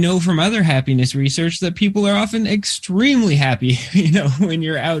 And we know from other happiness research that people are often extremely happy, when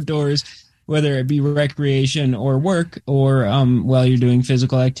you're outdoors, whether it be recreation or work or while you're doing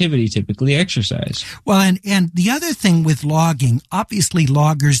physical activity, typically exercise. Well, and the other thing with logging, obviously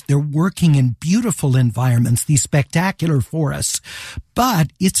loggers, they're working in beautiful environments, these spectacular forests,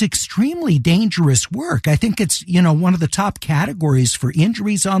 but it's extremely dangerous work. I think it's, one of the top categories for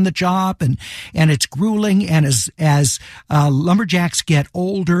injuries on the job, and it's grueling. And as lumberjacks get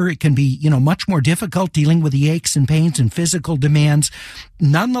older, it can be, much more difficult dealing with the aches and pains and physical demands.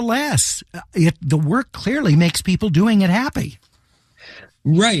 Nonetheless, the work clearly makes people doing it happy.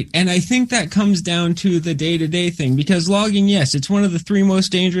 Right. And I think that comes down to the day-to-day thing, because logging, yes, it's one of the 3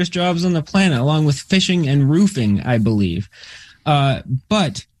 most dangerous jobs on the planet, along with fishing and roofing, I believe.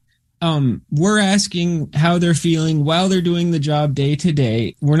 But we're asking how they're feeling while they're doing the job day to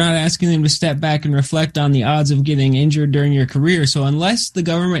day. We're not asking them to step back and reflect on the odds of getting injured during your career. So unless the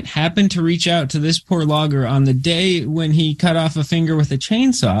government happened to reach out to this poor logger on the day when he cut off a finger with a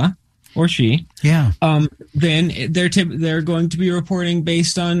chainsaw, or she, then they're going to be reporting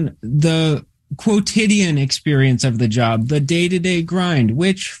based on the quotidian experience of the job, the day-to-day grind,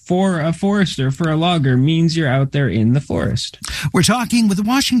 which for a forester, for a logger, means you're out there in the forest. We're talking with the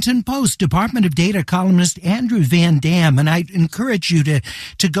Washington Post Department of Data columnist Andrew Van Dam, and I encourage you to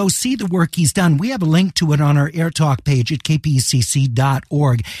go see the work he's done. We have a link to it on our AirTalk page at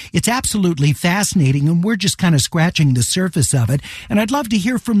kpcc.org. It's absolutely fascinating, and we're just kind of scratching the surface of it. And I'd love to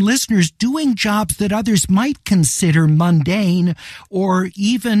hear from listeners doing jobs that others might consider mundane or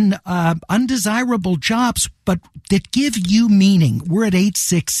even undesirable jobs, but that give you meaning. We're at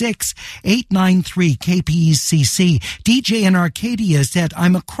 866-893-KPECC. DJ in Arcadia said,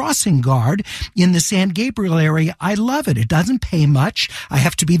 I'm a crossing guard in the San Gabriel area. I love it. It doesn't pay much. I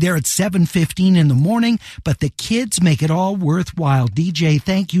have to be there at 7:15 in the morning, but the kids make it all worthwhile. DJ,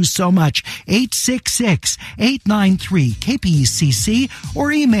 thank you so much. 866-893-KPECC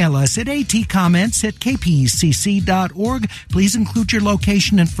or email us at atcomments@kpecc.org. Please include your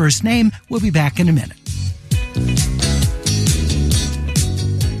location and first name. We'll be back in a minute.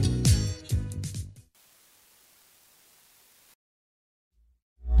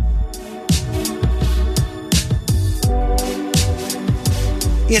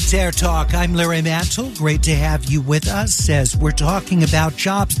 It's Air Talk. I'm Larry Mantle. Great to have you with us as we're talking about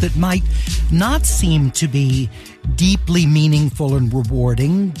jobs that might not seem to be deeply meaningful and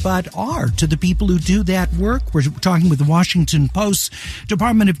rewarding, but are to the people who do that work. We're talking with the Washington Post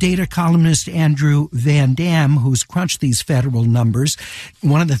Department of Data columnist Andrew Van Dam, who's crunched these federal numbers.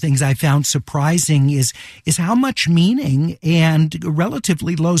 One of the things I found surprising is how much meaning and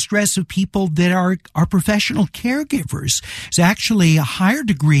relatively low stress of people that are professional caregivers. It's actually a higher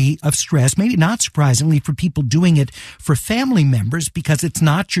degree of stress, maybe not surprisingly, for people doing it for family members because it's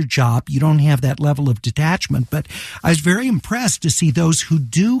not your job. You don't have that level of detachment. But I was very impressed to see those who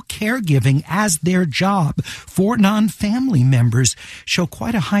do caregiving as their job for non-family members show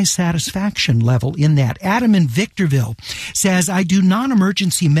quite a high satisfaction level in that. Adam in Victorville says, I do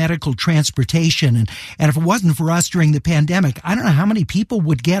non-emergency medical transportation, and if it wasn't for us during the pandemic, I don't know how many people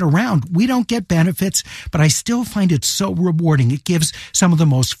would get around. We don't get benefits, but I still find it so rewarding. It gives some of the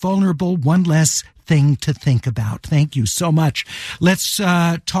most vulnerable one less thing to think about. Thank you so much. Let's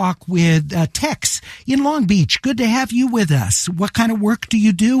talk with Tex in Long Beach. Good to have you with us. What kind of work do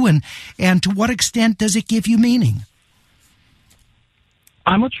you do, and to what extent does it give you meaning?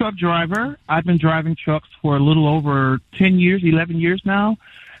 I'm a truck driver. I've been driving trucks for a little over 10 years, 11 years now,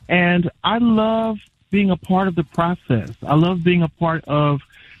 and I love being a part of the process. I love being a part of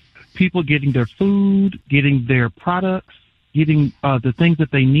people getting their food, getting their products, getting the things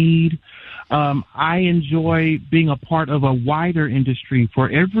that they need. I enjoy being a part of a wider industry. For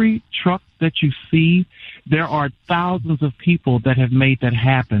every truck that you see, there are thousands of people that have made that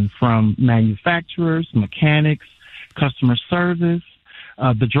happen, from manufacturers, mechanics, customer service,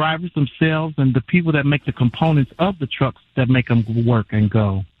 the drivers themselves, and the people that make the components of the trucks that make them work and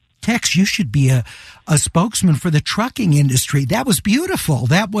go. Tex, you should be a spokesman for the trucking industry. That was beautiful.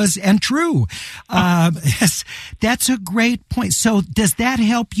 That was, and true. Yes, that's a great point. So does that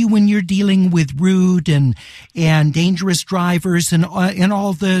help you when you're dealing with rude and dangerous drivers and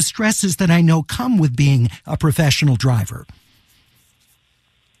all the stresses that I know come with being a professional driver?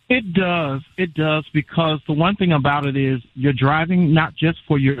 It does. It does, because the one thing about it is you're driving not just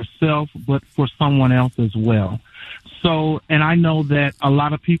for yourself, but for someone else as well. So, and I know that a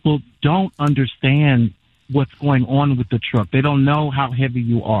lot of people don't understand what's going on with the truck. They don't know how heavy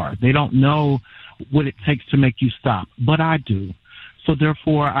you are. They don't know what it takes to make you stop. But I do. So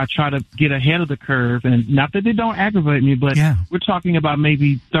therefore, I try to get ahead of the curve. And not that they don't aggravate me, but we're talking about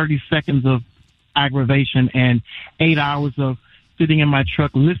maybe 30 seconds of aggravation and 8 hours of sitting in my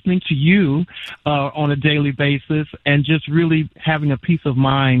truck listening to you on a daily basis and just really having a peace of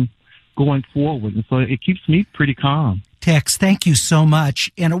mind going forward. And so it keeps me pretty calm. Tex, thank you so much.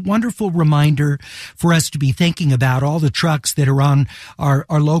 And a wonderful reminder for us to be thinking about all the trucks that are on our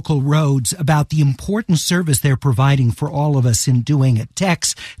local roads, about the important service they're providing for all of us in doing it.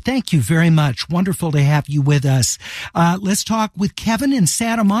 Tex, thank you very much. Wonderful to have you with us. Let's talk with Kevin in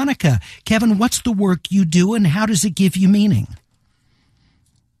Santa Monica. Kevin, what's the work you do and how does it give you meaning?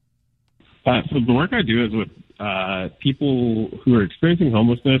 So the work I do is with people who are experiencing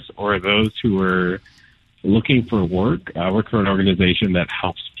homelessness or those who are looking for work. I work for an organization that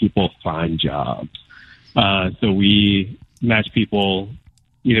helps people find jobs. So we match people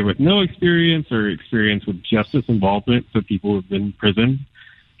either with no experience or experience with justice involvement, so people who've been in prison,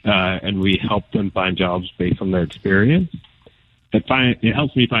 and we help them find jobs based on their experience. It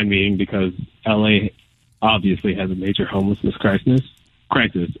helps me find meaning because LA obviously has a major homelessness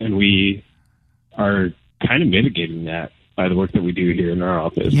crisis, and we are kind of mitigating that by the work that we do here in our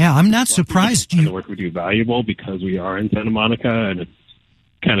office. Yeah, I'm not surprised the work we do valuable because we are in Santa Monica and it's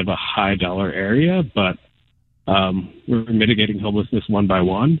kind of a high dollar area, but we're mitigating homelessness one by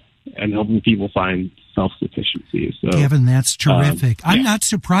one and helping people find self-sufficiency. So, Kevin, that's terrific. I'm not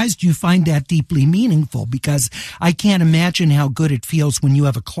surprised you find that deeply meaningful, because I can't imagine how good it feels when you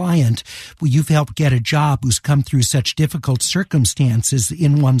have a client who you've helped get a job who's come through such difficult circumstances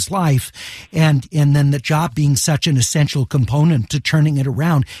in one's life, and then the job being such an essential component to turning it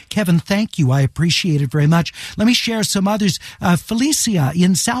around. Kevin, thank you. I appreciate it very much. Let me share some others. Felicia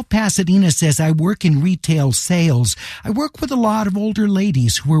in South Pasadena says, I work in retail sales. I work with a lot of older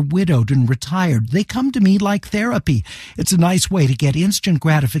ladies who are widowed and retired. They come to me like therapy. It's a nice way to get instant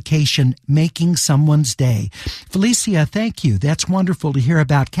gratification, making someone's day. Felicia, thank you. That's wonderful to hear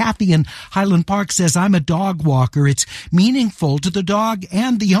about. Kathy in Highland Park says, I'm a dog walker. It's meaningful to the dog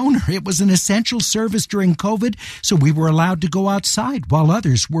and the owner. It was an essential service during COVID, so we were allowed to go outside while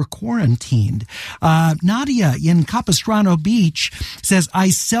others were quarantined. Nadia in Capistrano Beach says,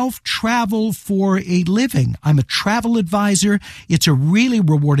 I self-travel for a living. I'm a travel advisor. It's a really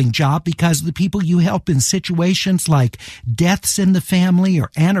rewarding job because the people you help help in situations like deaths in the family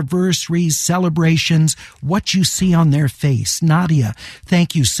or anniversaries, celebrations, what you see on their face. Nadia,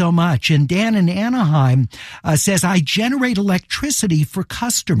 thank you so much. And Dan in Anaheim says, I generate electricity for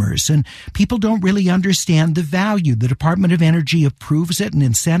customers, and people don't really understand the value. The Department of Energy approves it and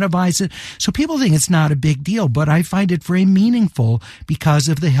incentivizes it. So people think it's not a big deal, but I find it very meaningful because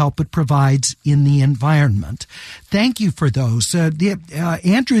of the help it provides in the environment. Thank you for those.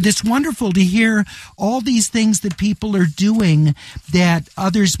 Andrew, it's wonderful to hear all these things that people are doing that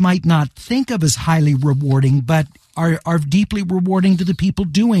others might not think of as highly rewarding, but are deeply rewarding to the people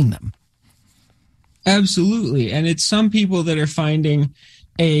doing them. Absolutely. And it's some people that are finding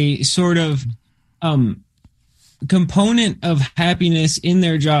a sort of component of happiness in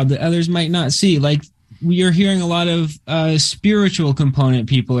their job that others might not see. Like we are hearing a lot of spiritual component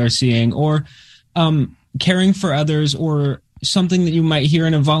people are seeing, or caring for others, or something that you might hear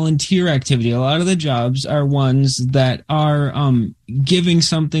in a volunteer activity. A lot of the jobs are ones that are giving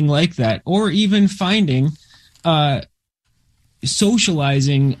something like that, or even finding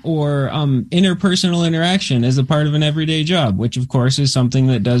socializing or interpersonal interaction as a part of an everyday job, which of course is something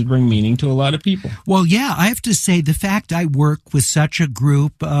that does bring meaning to a lot of people. Well, yeah, I have to say the fact I work with such a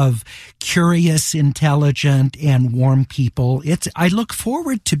group of curious, intelligent, and warm people, I look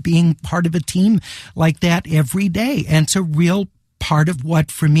forward to being part of a team like that every day. And it's a real part of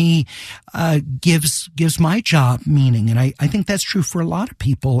what, for me, gives my job meaning. And I think that's true for a lot of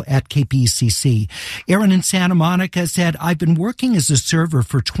people at KPCC. Aaron in Santa Monica said, I've been working as a server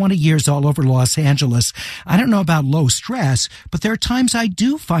for 20 years all over Los Angeles. I don't know about low stress, but there are times I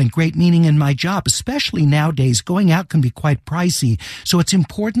do find great meaning in my job, especially nowadays. Going out can be quite pricey, so it's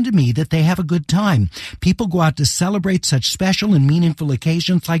important to me that they have a good time. People go out to celebrate such special and meaningful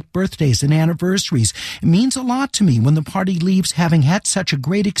occasions like birthdays and anniversaries. It means a lot to me when the party leaves having had such a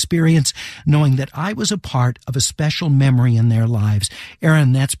great experience, knowing that I was a part of a special memory in their lives.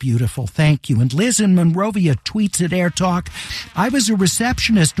 Aaron, that's beautiful. Thank you. And Liz in Monrovia tweets at Air Talk, I was a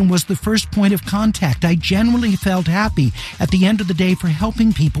receptionist and was the first point of contact. I genuinely felt happy at the end of the day for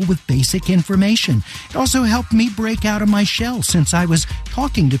helping people with basic information. It also helped me break out of my shell since I was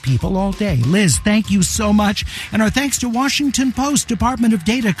talking to people all day. Liz, thank you so much. And our thanks to Washington Post Department of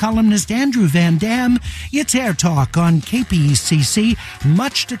Data columnist Andrew Van Dam. It's Air Talk on KPCC.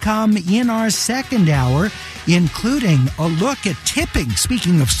 Much to come in our second hour, including a look at tipping,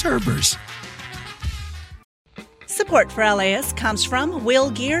 speaking of servers. Support for LAist comes from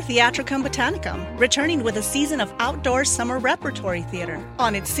Will Gear Theatricum Botanicum, returning with a season of outdoor summer repertory theater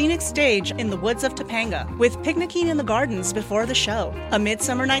on its scenic stage in the woods of Topanga, with picnicking in the gardens before the show. A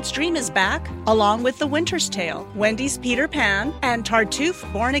Midsummer Night's Dream is back, along with The Winter's Tale, Wendy's Peter Pan, and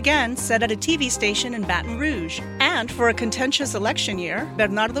Tartuffe Born Again, set at a TV station in Baton Rouge. And for a contentious election year,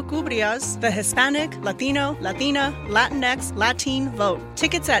 Bernardo Cubria's The Hispanic, Latino, Latina, Latinx, Latin Vote.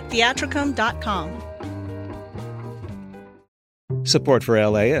 Tickets at theatricum.com. Support for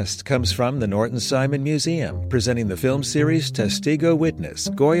LAist comes from the Norton Simon Museum, presenting the film series Testigo Witness,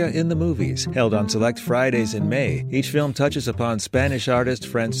 Goya in the Movies, held on select Fridays in May. Each film touches upon Spanish artist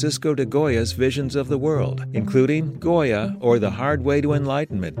Francisco de Goya's visions of the world, including Goya, or The Hard Way to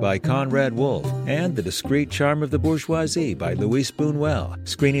Enlightenment by Conrad Wolf, and The Discreet Charm of the Bourgeoisie by Luis Buñuel.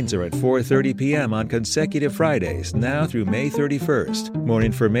 Screenings are at 4:30 p.m. on consecutive Fridays, now through May 31st. More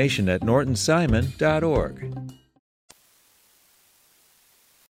information at nortonsimon.org.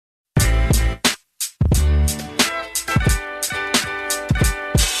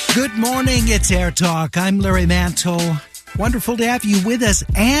 Good morning, it's Air Talk. I'm Larry Mantle. Wonderful to have you with us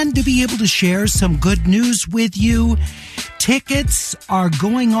and to be able to share some good news with you. Tickets are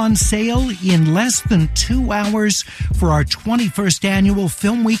going on sale in less than 2 hours for our 21st Annual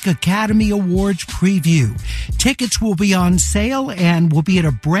Film Week Academy Awards preview. Tickets will be on sale and will be at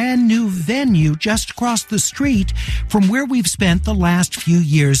a brand new venue just across the street from where we've spent the last few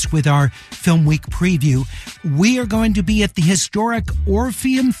years with our Film Week preview. We are going to be at the historic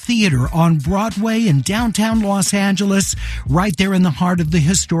Orpheum Theater on Broadway in downtown Los Angeles, right there in the heart of the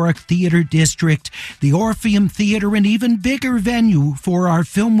historic theater district. The Orpheum Theater, an even bigger venue for our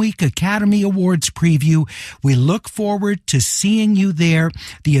Film Week Academy Awards preview. We look forward to seeing you there.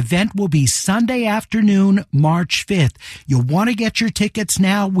 The event will be Sunday afternoon, March 5th. You'll want to get your tickets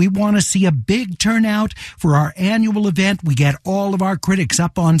now. We want to see a big turnout for our annual event. We get all of our critics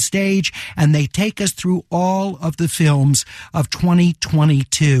up on stage, and they take us through all of the films of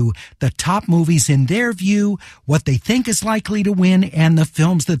 2022, the top movies in their view, what they think is likely to win, and the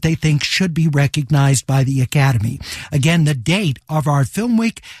films that they think should be recognized by the Academy. Again, and the date of our Film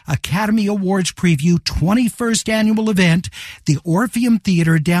Week Academy Awards Preview 21st Annual Event, the Orpheum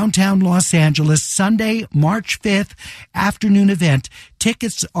Theater, downtown Los Angeles, Sunday, March 5th, afternoon event.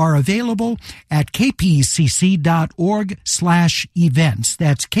 Tickets are available at kpcc.org/events.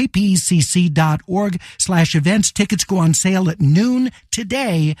 That's kpcc.org/events. Tickets go on sale at noon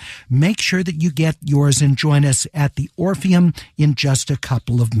today. Make sure that you get yours and join us at the Orpheum in just a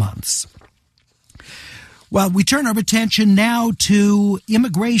couple of months. Well, we turn our attention now to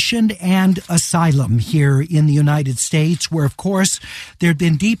immigration and asylum here in the United States, where, of course, there had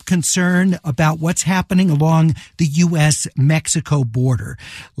been deep concern about what's happening along the U.S.-Mexico border.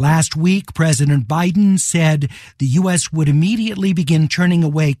 Last week, President Biden said the U.S. would immediately begin turning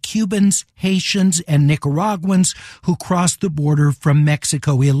away Cubans, Haitians, and Nicaraguans who crossed the border from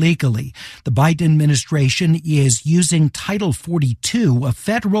Mexico illegally. The Biden administration is using Title 42, a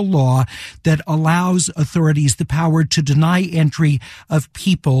federal law that allows authorities the power to deny entry of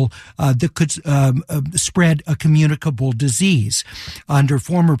people that could spread a communicable disease. Under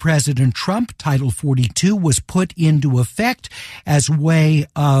former President Trump, Title 42 was put into effect as a way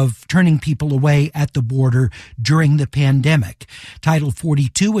of turning people away at the border during the pandemic. Title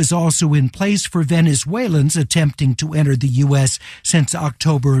 42 is also in place for Venezuelans attempting to enter the U.S. since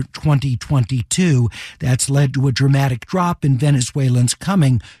October 2022. That's led to a dramatic drop in Venezuelans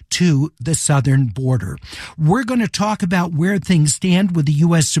coming to the southern border. We're going to talk about where things stand with the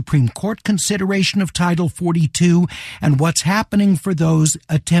U.S. Supreme Court consideration of Title 42 and what's happening for those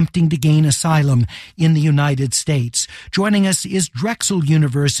attempting to gain asylum in the United States. Joining us is Drexel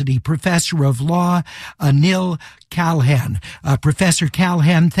University Professor of Law, Anil Kalhan. Professor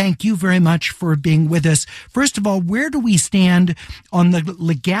Kalhan, thank you very much for being with us. First of all, where do we stand on the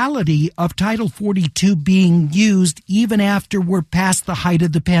legality of Title 42 being used even after we're past the height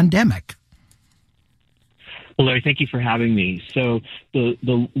of the pandemic? Well, Larry, thank you for having me. So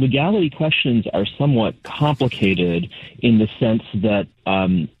the legality questions are somewhat complicated in the sense that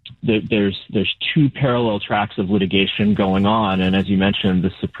there's two parallel tracks of litigation going on, and as you mentioned,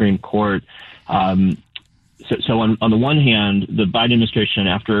 the Supreme Court. So on the one hand, the Biden administration,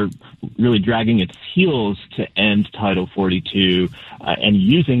 after really dragging its heels to end Title 42 and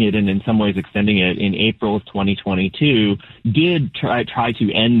using it and in some ways extending it in April of 2022, did try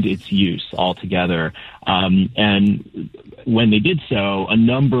to end its use altogether. And when they did so, a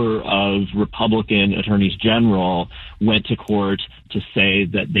number of Republican attorneys general went to court to say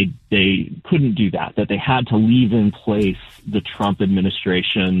that they couldn't do that they had to leave in place the Trump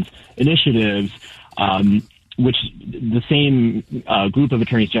administration's initiatives, which the same group of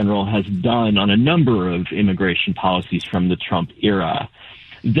attorneys general has done on a number of immigration policies from the Trump era.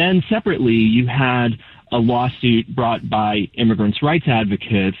 Then separately, you had a lawsuit brought by immigrants' rights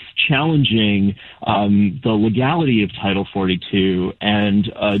advocates challenging the legality of Title 42,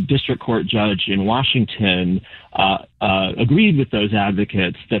 and a district court judge in Washington agreed with those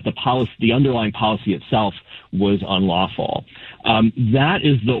advocates that the underlying policy itself was unlawful. That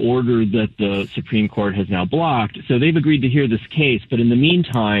is the order that the Supreme Court has now blocked. So they've agreed to hear this case, but in the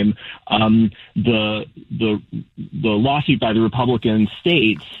meantime, the lawsuit by the Republican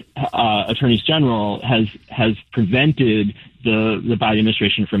states attorneys general has prevented the Biden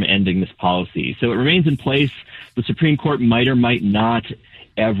administration from ending this policy. So it remains in place. The Supreme Court might or might not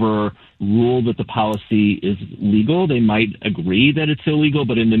ever rule that the policy is legal. They might agree that it's illegal,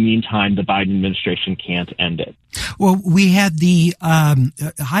 but in the meantime, the Biden administration can't end it. Well, we had the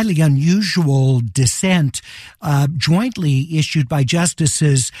highly unusual dissent jointly issued by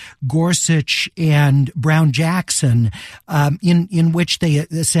Justices Gorsuch and Brown-Jackson, in which they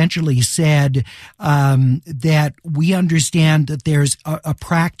essentially said that we understand that there's a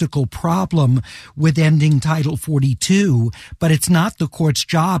practical problem with ending Title 42, but it's not the court's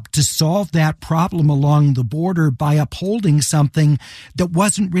job to solve that problem along the border by upholding something that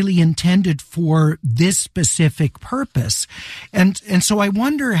wasn't really intended for this specific purpose. And so I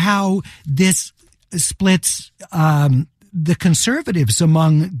wonder how this splits the conservatives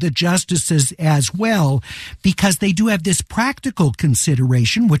among the justices as well, because they do have this practical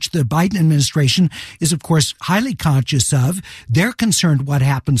consideration, which the Biden administration is, of course, highly conscious of. They're concerned what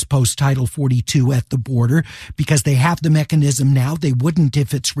happens post-Title 42 at the border because they have the mechanism now. They wouldn't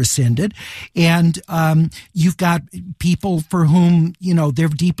if it's rescinded. And you've got people for whom, they're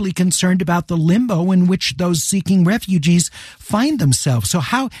deeply concerned about the limbo in which those seeking refugees find themselves. So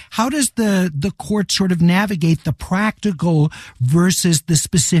how does the court sort of navigate the practical versus the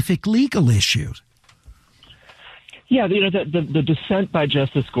specific legal issues? Yeah, the dissent by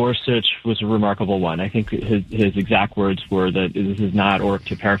Justice Gorsuch was a remarkable one. I think his exact words were that this is not, or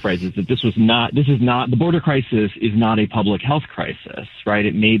to paraphrase, is that this is not, the border crisis is not a public health crisis, right?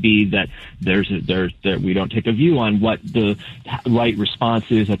 It may be that we don't take a view on what the right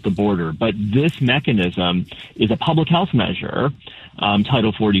response is at the border, but this mechanism is a public health measure,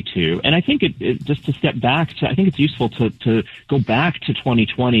 Title 42. And I think just to step back, I think it's useful to go back to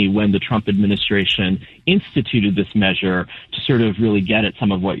 2020 when the Trump administration instituted this measure to sort of really get at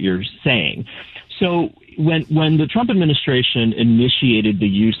some of what you're saying. So when the Trump administration initiated the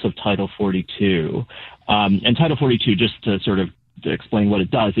use of Title 42, and Title 42, just to sort of to explain what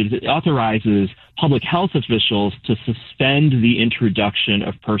it does, it authorizes public health officials to suspend the introduction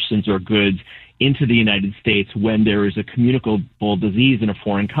of persons or goods into the United States when there is a communicable disease in a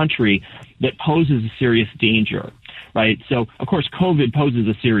foreign country that poses a serious danger, right? So, of course, COVID poses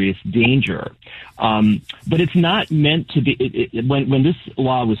a serious danger, but it's not meant to be. When this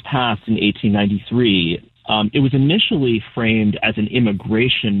law was passed in 1893, it was initially framed as an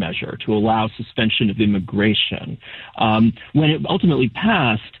immigration measure to allow suspension of immigration. When it ultimately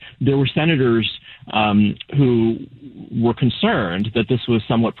passed, there were senators who were concerned that this was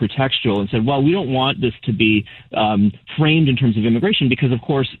somewhat pretextual and said, well, we don't want this to be framed in terms of immigration because, of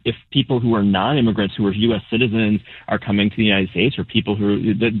course, if people who are non-immigrants, who are U.S. citizens, are coming to the United States, or people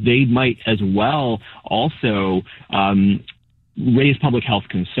who they might as well also raise public health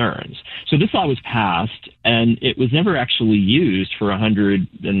concerns. So this law was passed, and it was never actually used for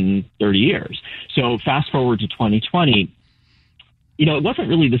 130 years. So fast forward to 2020, it wasn't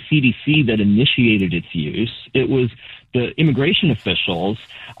really the CDC that initiated its use. It was the immigration officials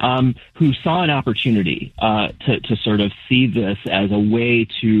who saw an opportunity to sort of see this as a way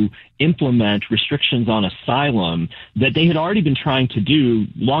to implement restrictions on asylum that they had already been trying to do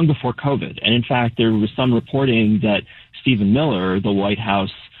long before COVID. And in fact, there was some reporting that Stephen Miller, the White House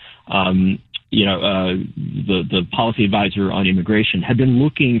the policy advisor on immigration, had been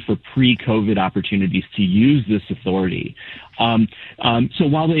looking for pre-COVID opportunities to use this authority. So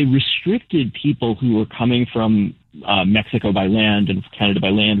while they restricted people who were coming from Mexico by land and Canada by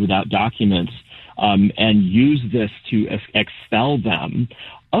land without documents and used this to expel them,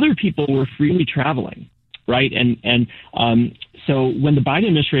 other people were freely traveling, right? And so when the Biden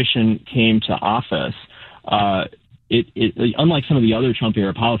administration came to office, it unlike some of the other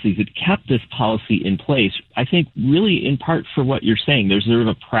Trump-era policies, it kept this policy in place, I think, really in part for what you're saying. There's sort of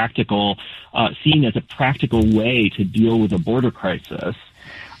a practical, seen as a practical way to deal with a border crisis.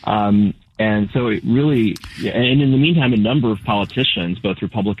 And so it really, and in the meantime, a number of politicians, both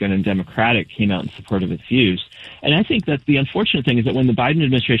Republican and Democratic, came out in support of its use. And I think that the unfortunate thing is that when the Biden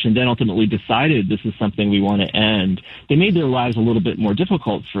administration then ultimately decided this is something we want to end, they made their lives a little bit more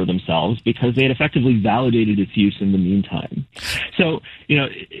difficult for themselves because they had effectively validated its use in the meantime. So,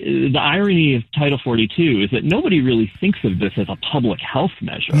 the irony of Title 42 is that nobody really thinks of this as a public health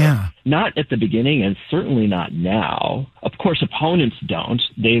measure. Yeah. Not at the beginning and certainly not now. Of course, opponents don't.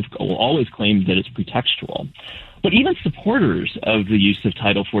 They've always claimed that it's pretextual. But even supporters of the use of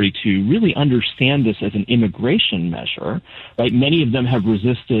Title 42 really understand this as an immigration measure, right? Many of them have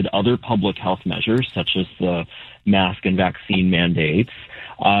resisted other public health measures, such as the mask and vaccine mandates.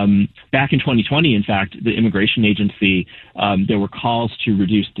 Back in 2020, in fact, the immigration agency, there were calls to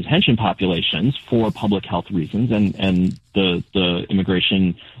reduce detention populations for public health reasons, and the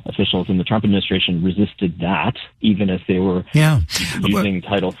immigration officials in the Trump administration resisted that, even as they were using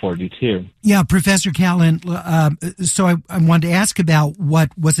Title 42. Yeah, Professor Callan, so I wanted to ask about what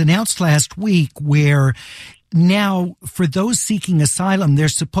was announced last week, where now, for those seeking asylum, they're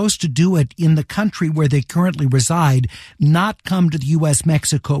supposed to do it in the country where they currently reside, not come to the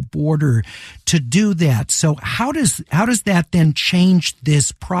U.S.-Mexico border to do that. So how does that then change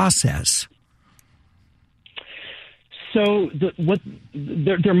this process? So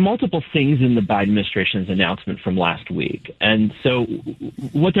there are multiple things in the Biden administration's announcement from last week. And so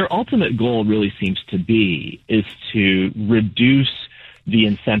what their ultimate goal really seems to be is to reduce the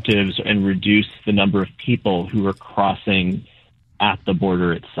incentives and reduce the number of people who are crossing at the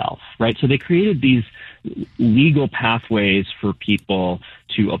border itself, right? So they created these legal pathways for people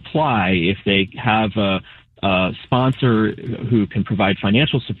to apply if they have a sponsor who can provide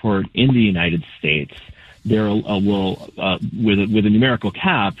financial support in the United States. There will, with a numerical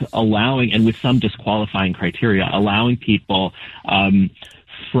cap, allowing, and with some disqualifying criteria, allowing people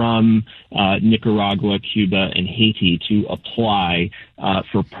from Nicaragua, Cuba, and Haiti to apply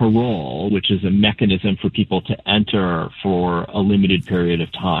for parole, which is a mechanism for people to enter for a limited period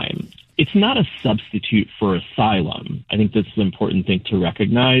of time. it's not a substitute for asylum. I think that's the important thing to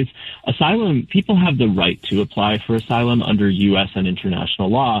recognize. Asylum, people have the right to apply for asylum under U.S. and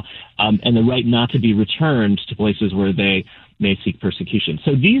international law, and the right not to be returned to places where they may seek persecution.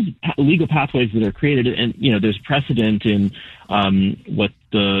 So these legal pathways that are created, and there's precedent in what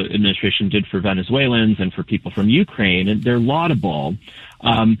the administration did for Venezuelans and for people from Ukraine, and they're laudable.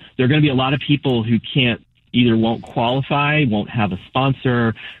 There are going to be a lot of people who won't qualify, won't have a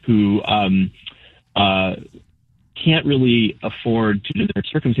sponsor, who can't really afford, due to their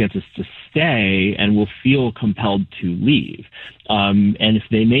circumstances, to stay and will feel compelled to leave. And if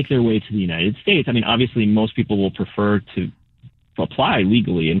they make their way to the United States, obviously most people will prefer to apply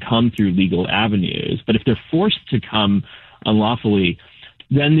legally and come through legal avenues. But if they're forced to come unlawfully,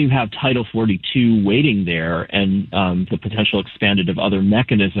 then you have Title 42 waiting there and the potential expanded of other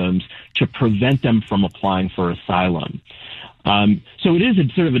mechanisms to prevent them from applying for asylum. So it is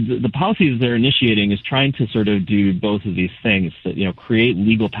the policies they're initiating is trying to sort of do both of these things, that, create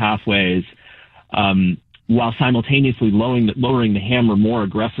legal pathways while simultaneously lowering the hammer more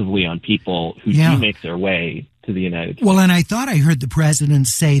aggressively on people who do make their way to the United States. Well, and I thought I heard the president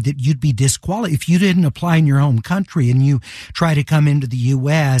say that you'd be disqualified if you didn't apply in your home country and you try to come into the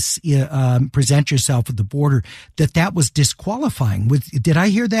U.S., present yourself at the border, that was disqualifying. Did I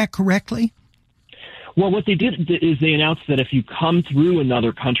hear that correctly? Well, what they did is they announced that if you come through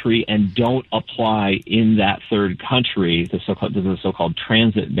another country and don't apply in that third country, the so-called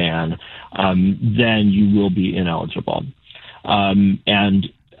transit ban, then you will be ineligible.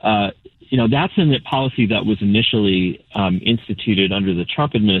 That's a policy that was initially instituted under the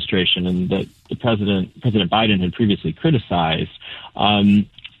Trump administration and that President Biden had previously criticized. There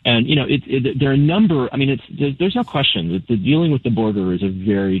are a number. There's no question that the dealing with the border is a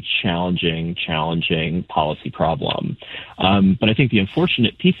very challenging policy problem. But I think the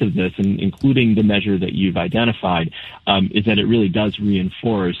unfortunate piece of this, and including the measure that you've identified, is that it really does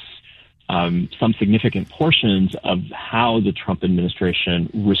reinforce some significant portions of how the Trump administration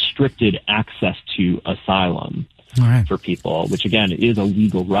restricted access to asylum for people, which again is a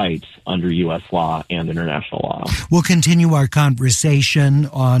legal right under U.S. law and international law. We'll continue our conversation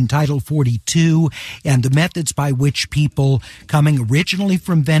on Title 42 and the methods by which people coming originally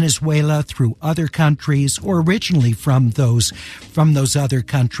from Venezuela through other countries or originally from those other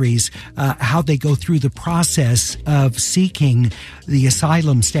countries, how they go through the process of seeking the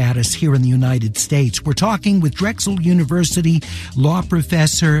asylum status here in the United States. We're talking with Drexel University law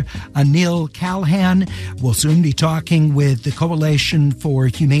professor Anil Kalhan. We'll soon be talking with the Coalition for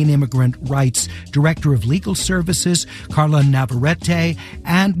Humane Immigrant Rights Director of Legal Services, Carla Navarrete,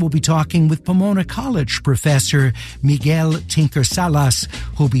 and we'll be talking with Pomona College professor Miguel Tinker Salas,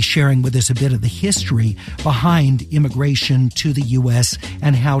 who'll be sharing with us a bit of the history behind immigration to the U.S.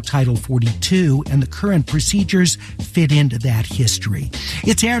 and how Title 42 and the current procedures fit into that history.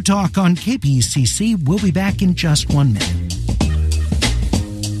 It's Air Talk on KPCC. We'll be back in just 1 minute.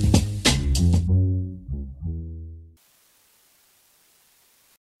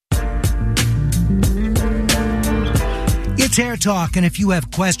 It's Air Talk, and if you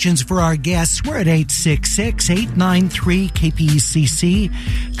have questions for our guests, we're at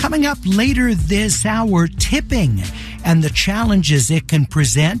 866-893-KPCC. Coming up later this hour, tipping and the challenges it can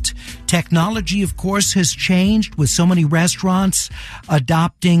present. Technology, of course, has changed with so many restaurants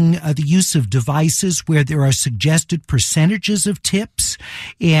adopting the use of devices where there are suggested percentages of tips,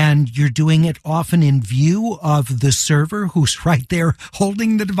 and you're doing it often in view of the server who's right there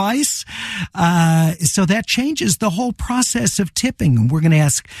holding the device. So that changes the whole process of tipping. And we're going to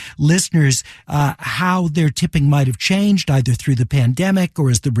ask listeners how their tipping might have changed, either through the pandemic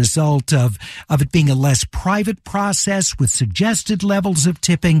or as the result of it being a less private process with suggested levels of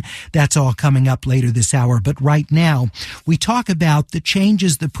tipping. That's all coming up later this hour. But right now, we talk about the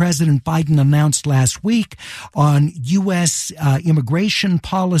changes that President Biden announced last week on U.S. immigration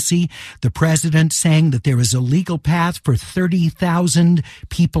policy. The president saying that there is a legal path for 30,000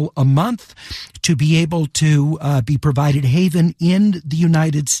 people a month to be able to be provided haven in the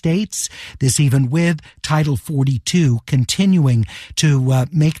United States. This even with Title 42 continuing to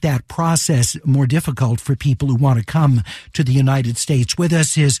make that process more difficult for people who want to come to the United States. With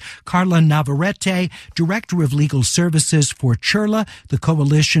us is Carla Navarrete, Director of Legal Services for CHIRLA, the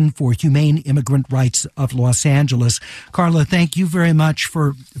Coalition for Humane Immigrant Rights of Los Angeles. Carla, thank you very much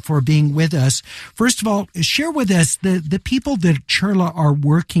for being with us. First of all, share with us the people that CHIRLA are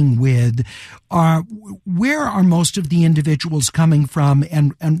working with. Where are most of the individuals coming from,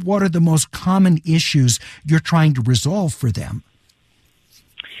 and what are the most common issues you're trying to resolve for them?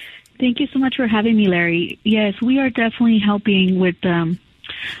 Thank you so much for having me, Larry. Yes, we are definitely helping with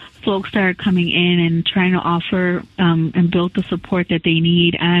folks that are coming in and trying to offer and build the support that they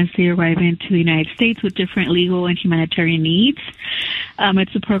need as they arrive into the United States with different legal and humanitarian needs.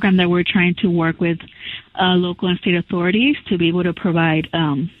 It's a program that we're trying to work with local and state authorities to be able to provide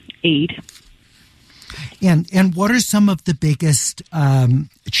aid. And what are some of the biggest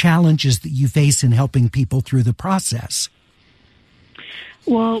challenges that you face in helping people through the process?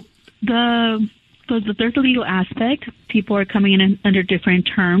 Well, there's the legal aspect. People are coming in under different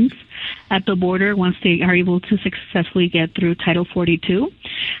terms at the border once they are able to successfully get through Title 42.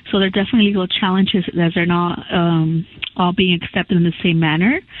 So there are definitely legal challenges as they're not all being accepted in the same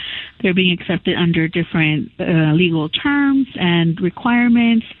manner. They're being accepted under different legal terms and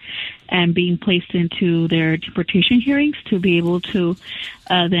requirements and being placed into their deportation hearings to be able to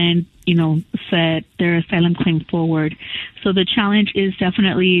then, set their asylum claim forward. So the challenge is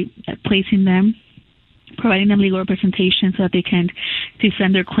definitely placing them, providing them legal representation so that they can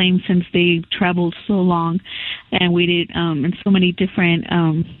defend their claims since they've traveled so long and waited in so many different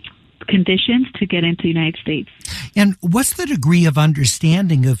conditions to get into the United States. And what's the degree of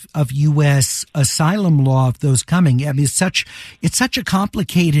understanding of U.S. asylum law of those coming? I mean, it's such a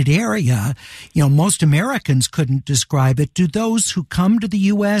complicated area. Most Americans couldn't describe it. Do those who come to the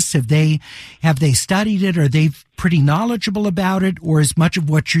U.S., have they studied it? Are they pretty knowledgeable about it? Or is much of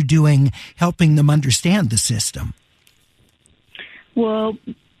what you're doing helping them understand the system? Well,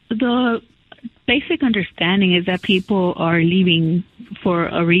 the basic understanding is that people are leaving for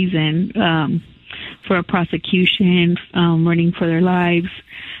a reason, for a prosecution, running for their lives,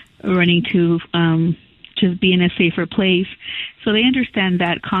 running to just be in a safer place. So they understand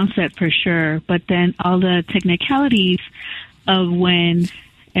that concept for sure. But then all the technicalities of when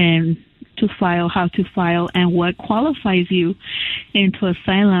and to file, how to file, and what qualifies you into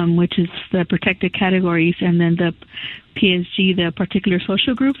asylum, which is the protected categories, and then the PSG, the particular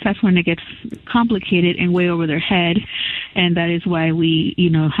social groups, that's when it gets complicated and way over their head. And that is why we,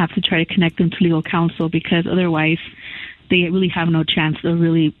 have to try to connect them to legal counsel, because otherwise they really have no chance of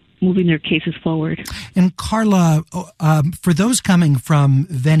really moving their cases forward. And Carla, for those coming from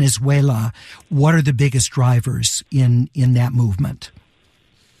Venezuela, what are the biggest drivers in that movement?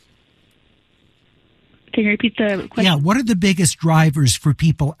 Can you repeat the question? Yeah, what are the biggest drivers for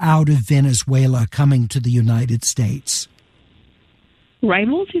people out of Venezuela coming to the United States?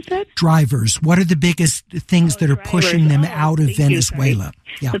 Rivals, you said? Drivers. What are the biggest things that are pushing them out of Venezuela?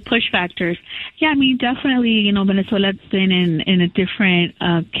 Yeah. The push factors. Yeah, I mean, definitely, Venezuela's been in a different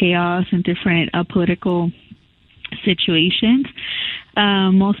chaos and different political situations.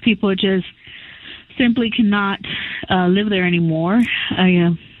 Most people just simply cannot live there anymore.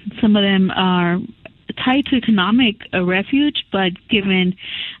 Some of them are tied to economic refuge, but given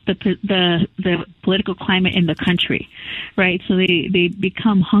the political climate in the country, right? So they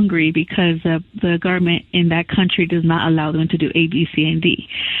become hungry because the government in that country does not allow them to do A, B, C, and D.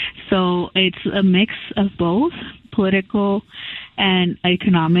 So it's a mix of both political and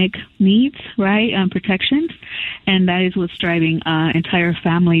economic needs, right? Protections, and that is what's driving entire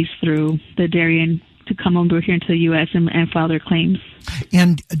families through the Darien to come over here into the U.S. and file their claims.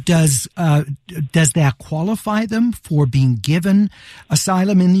 And does that qualify them for being given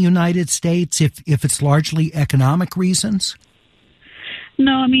asylum in the United States if it's largely economic reasons?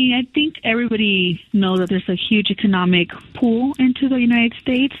 No, I mean, I think everybody knows that there's a huge economic pool into the United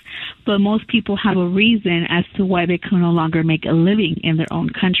States, but most people have a reason as to why they can no longer make a living in their own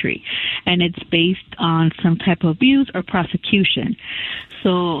country, and it's based on some type of abuse or prosecution.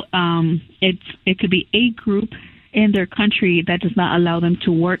 So it could be a group in their country that does not allow them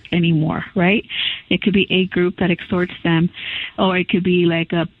to work anymore, right? It could be a group that extorts them, or it could be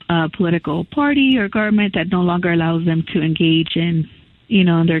like a political party or government that no longer allows them to engage in,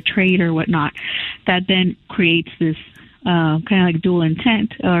 in their trade or whatnot. That then creates this kind of like dual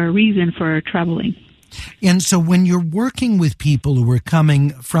intent or reason for traveling. And so when you're working with people who are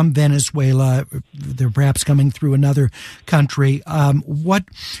coming from Venezuela, they're perhaps coming through another country, what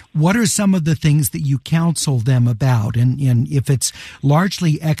are some of the things that you counsel them about? And if it's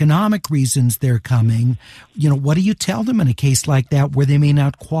largely economic reasons they're coming, what do you tell them in a case like that where they may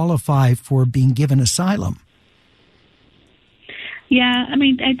not qualify for being given asylum? Yeah, I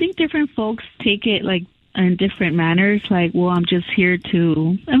mean, I think different folks take it like in different manners. Like, well, I'm just here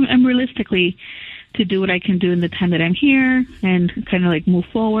I'm realistically to do what I can do in the time that I'm here and kind of like move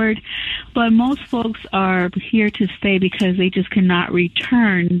forward. But most folks are here to stay because they just cannot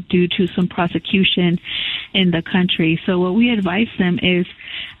return due to some prosecution in the country. So what we advise them is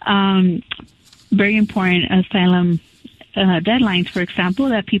very important asylum deadlines, for example,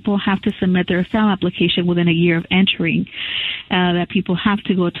 that people have to submit their asylum application within a year of entering, that people have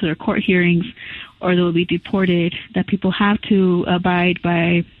to go to their court hearings or they will be deported, that people have to abide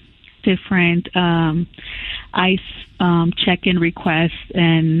by different ICE check-in requests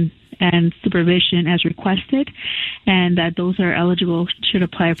and supervision as requested, and that those are eligible should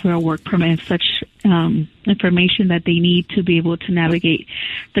apply for a work permit and such information that they need to be able to navigate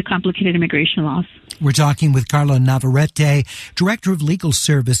the complicated immigration laws. We're talking with Carla Navarrete, Director of Legal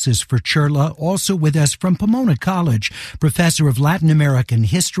Services for CHIRLA, also with us from Pomona College, Professor of Latin American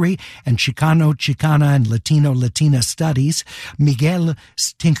History and Chicano, Chicana, and Latino-Latina Studies, Miguel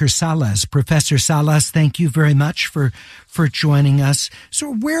Tinker Salas. Professor Salas, thank you very much for joining us.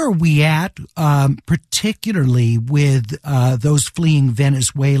 So where are we at, particularly with those fleeing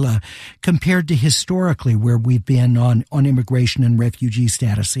Venezuela, compared to historically where we've been on immigration and refugee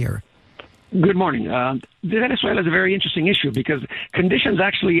status here? Good morning. Venezuela is a very interesting issue because conditions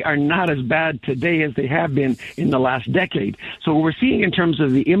actually are not as bad today as they have been in the last decade. So what we're seeing in terms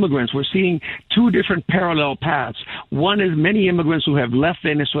of the immigrants, we're seeing two different parallel paths. One is many immigrants who have left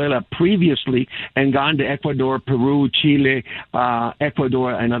Venezuela previously and gone to Ecuador, Peru, Chile,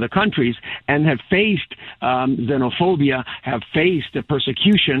 Ecuador, and other countries, and have faced xenophobia, have faced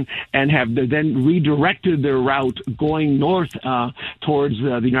persecution, and have then redirected their route going north towards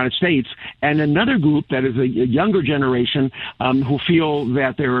the United States. And another group that is a younger generation who feel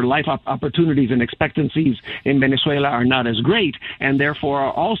that their life opportunities and expectancies in Venezuela are not as great, and therefore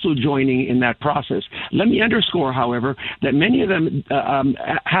are also joining in that process. Let me underscore, however, that many of them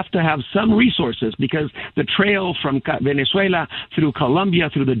have to have some resources because the trail from Venezuela through Colombia,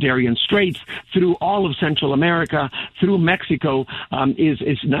 through the Darien Straits, through all of Central America, through Mexico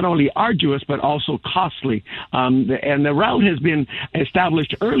is not only arduous but also costly. And the route has been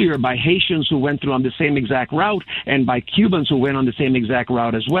established earlier by Haitians who went through on the same exact route and by Cubans who went on the same exact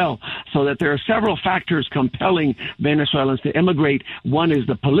route as well. So that there are several factors compelling Venezuelans to immigrate. One is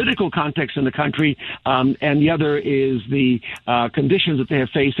the political context in the country, and the other is the conditions that they have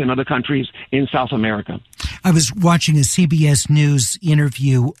faced in other countries in South America. I was watching a CBS News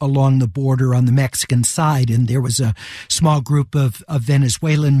interview along the border on the Mexican side, and there was a small group of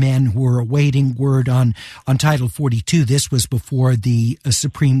Venezuelan men who were awaiting word on Title 42. This was before the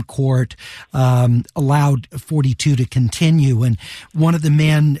Supreme Court allowed 42 to continue. And one of the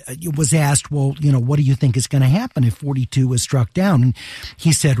men was asked, well, what do you think is going to happen if 42 is struck down? And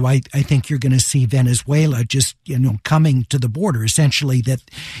he said, well, I think you're going to see Venezuela just, coming to the border, essentially that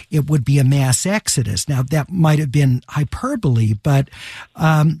it would be a mass exodus. Now, that might have been hyperbole, but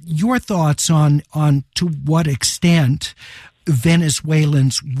your thoughts on to what extent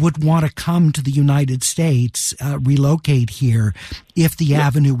Venezuelans would want to come to the United States, relocate here, if the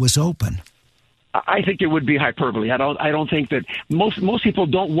avenue was open? I think it would be hyperbole. I don't think that most people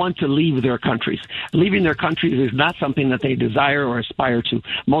don't want to leave their countries. Leaving their countries is not something that they desire or aspire to.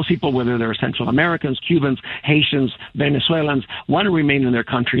 Most people, whether they're Central Americans, Cubans, Haitians, Venezuelans, want to remain in their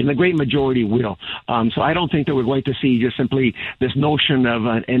country, and the great majority will. So I don't think that we're going to see just simply this notion of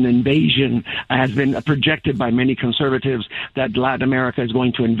an invasion has been projected by many conservatives that Latin America is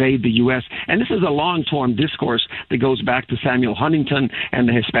going to invade the U.S. And this is a long-term discourse that goes back to Samuel Huntington and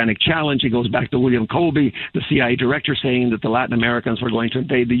the Hispanic Challenge. It goes back to William Colby, the CIA director, saying that the Latin Americans were going to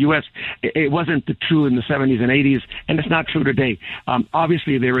invade the U.S. It wasn't true in the 70s and 80s, and it's not true today.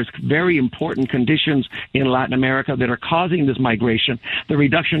 Obviously, there is very important conditions in Latin America that are causing this migration. The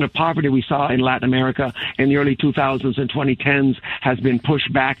reduction of poverty we saw in Latin America in the early 2000s and 2010s has been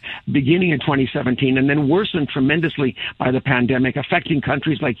pushed back beginning in 2017 and then worsened tremendously by the pandemic, affecting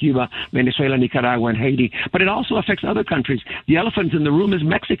countries like Cuba, Venezuela, Nicaragua, and Haiti. But it also affects other countries. The elephant in the room is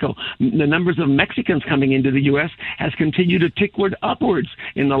Mexico. The numbers of Mexicans coming into the U.S. has continued to tick upwards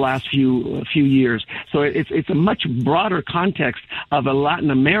in the last few years. So it's a much broader context of a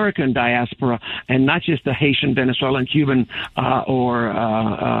Latin American diaspora and not just the Haitian, Venezuelan, Cuban, or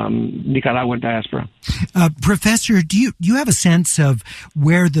Nicaraguan diaspora. Professor, do you have a sense of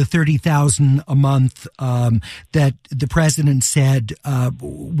where the $30,000 a month that the president said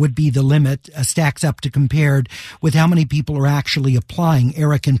would be the limit stacks up to compared with how many people are actually applying?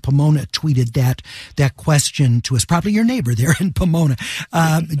 Eric in Pomona tweeted that question to us. Probably your neighbor there in Pomona.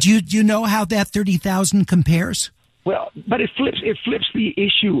 Do you know how that 30,000 compares? Well, but it flips the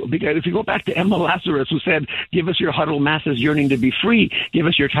issue, because if you go back to Emma Lazarus, who said, "Give us your huddled masses yearning to be free. Give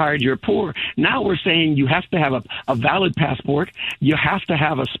us your tired, your poor." Now we're saying you have to have a valid passport. You have to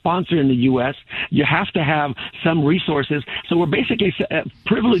have a sponsor in the U.S. You have to have some resources. So we're basically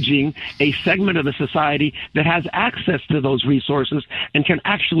privileging a segment of the society that has access to those resources and can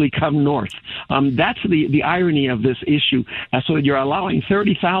actually come north. That's the irony of this issue. So you're allowing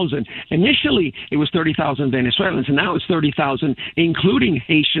 30,000. Initially, it was 30,000 Venezuelans. Now it's 30,000, including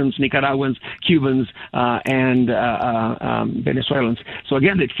Haitians, Nicaraguans, Cubans, and Venezuelans. So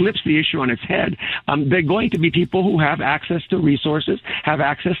again, it flips the issue on its head. They're going to be people who have access to resources, have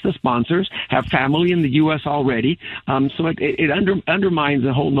access to sponsors, have family in the U.S. already. So it undermines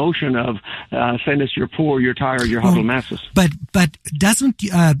the whole notion of send us your poor, your tired, your huddled masses. But doesn't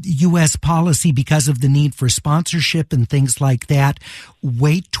U.S. policy, because of the need for sponsorship and things like that,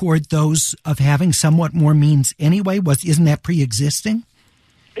 weight toward those of having somewhat more means anyway? Isn't that pre-existing?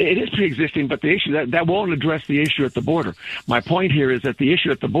 It is pre-existing, but the issue that won't address the issue at the border. My point here is that the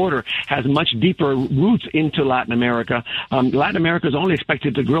issue at the border has much deeper roots into Latin America. Latin America is only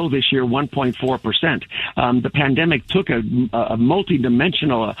expected to grow this year 1.4%. The pandemic took a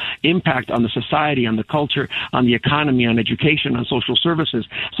multi-dimensional impact on the society, on the culture, on the economy, on education, on social services.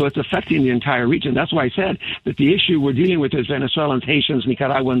 So it's affecting the entire region. That's why I said that the issue we're dealing with is Venezuelans, Haitians,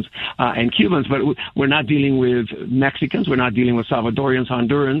 Nicaraguans, and Cubans, but we're not dealing with Mexicans. We're not dealing with Salvadorians,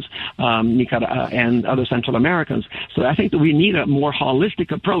 Hondurans, and other Central Americans. So I think that we need a more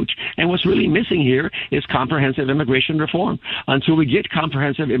holistic approach. And what's really missing here is comprehensive immigration reform. Until we get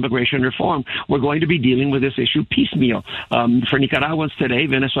comprehensive immigration reform, we're going to be dealing with this issue piecemeal. For Nicaraguans today,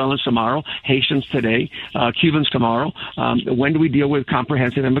 Venezuelans tomorrow, Haitians today, Cubans tomorrow. When do we deal with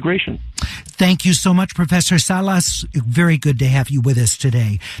comprehensive immigration? Thank you so much, Professor Salas. Very good to have you with us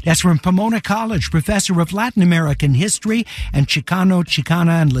today. That's from Pomona College, Professor of Latin American History and Chicano,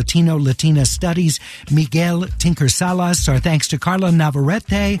 Chicana, and Latino-Latina Studies, Miguel Tinker Salas. Our thanks to Carla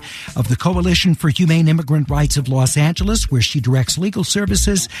Navarrete of the Coalition for Humane Immigrant Rights of Los Angeles, where she directs legal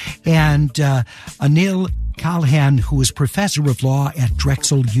services, and Anil Kalhan, who is Professor of Law at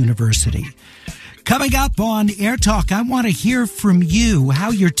Drexel University. Coming up on Air Talk, I want to hear from you how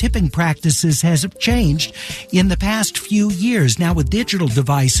your tipping practices has changed in the past few years. Now, with digital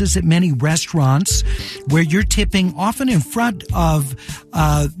devices at many restaurants, where you're tipping often in front of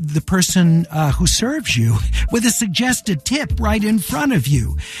the person who serves you with a suggested tip right in front of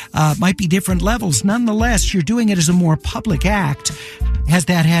you. Might be different levels. Nonetheless, you're doing it as a more public act. Has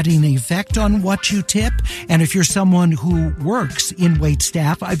that had any effect on what you tip? And if you're someone who works in wait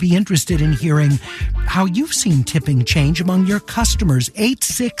staff, I'd be interested in hearing how you've seen tipping change among your customers.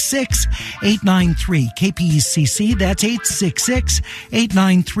 866-893-KPECC. That's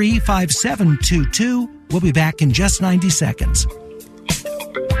 866-893-5722. We'll be back in just 90 seconds.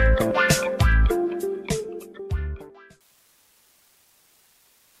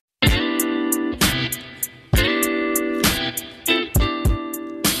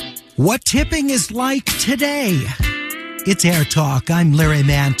 What tipping is like today. It's Air Talk. I'm Larry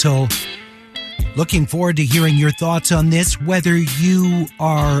Mantle. Looking forward to hearing your thoughts on this, whether you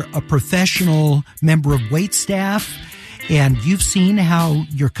are a professional member of wait staff and you've seen how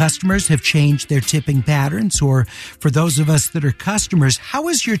your customers have changed their tipping patterns, or for those of us that are customers, how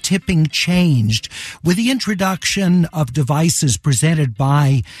has your tipping changed with the introduction of devices presented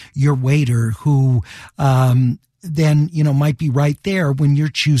by your waiter who then, might be right there when you're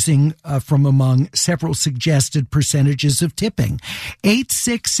choosing from among several suggested percentages of tipping.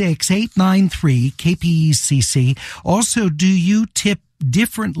 866-893-KPECC. Also, do you tip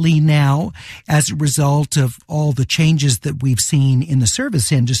differently now as a result of all the changes that we've seen in the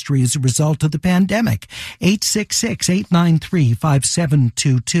service industry as a result of the pandemic?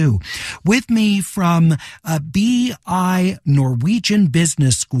 866-893-5722. With me from BI Norwegian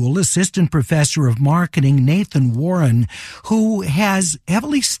Business School, Assistant Professor of Marketing, Nathan Warren, who has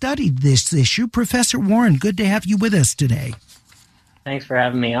heavily studied this issue. Professor Warren, good to have you with us today. Thanks for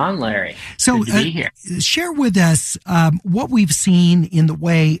having me on, Larry. So, good to be here. Share with us what we've seen in the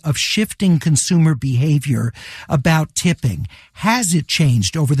way of shifting consumer behavior about tipping. Has it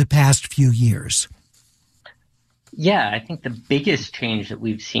changed over the past few years? Yeah, I think the biggest change that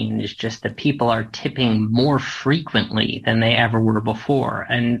we've seen is just that people are tipping more frequently than they ever were before.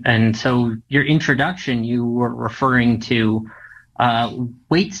 And so your introduction, you were referring to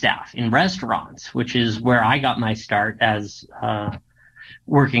wait staff in restaurants, which is where I got my start as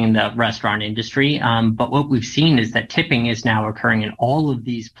working in the restaurant industry. But what we've seen is that tipping is now occurring in all of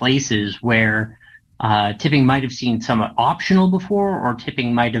these places where tipping might have seemed somewhat optional before, or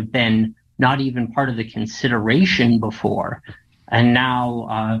tipping might have been not even part of the consideration before. And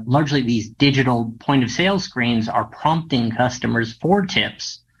now largely these digital point of sale screens are prompting customers for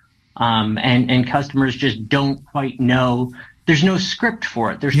tips. And customers just don't quite know. There's no script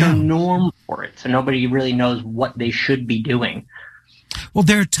for it. There's no norm for it. So nobody really knows what they should be doing. Well,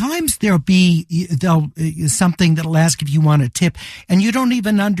 there are times there'll be something that'll ask if you want a tip, and you don't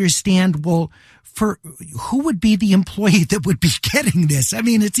even understand, well, for who would be the employee that would be getting this? I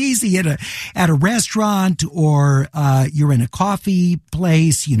mean, it's easy at a restaurant or you're in a coffee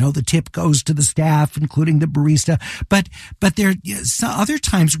place, the tip goes to the staff, including the barista. But there are some other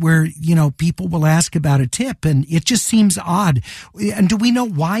times where, people will ask about a tip, and it just seems odd. And do we know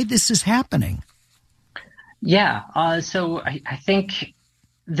why this is happening? Yeah. So I think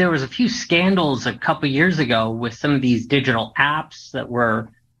there was a few scandals a couple years ago with some of these digital apps that were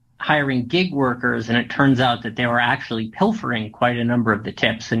hiring gig workers, and it turns out that they were actually pilfering quite a number of the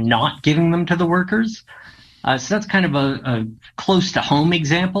tips and not giving them to the workers. So that's kind of a close to home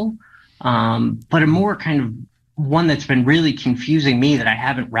example. But a more kind of one that's been really confusing me that I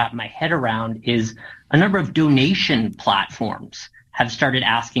haven't wrapped my head around is a number of donation platforms have started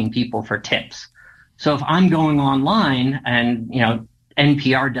asking people for tips. So if I'm going online and,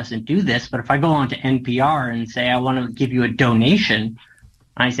 NPR doesn't do this, but if I go on to NPR and say, I want to give you a donation,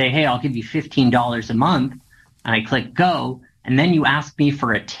 I say, hey, I'll give you $15 a month, and I click go, and then you ask me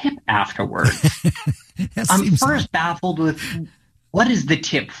for a tip afterwards. I'm first baffled with, what is the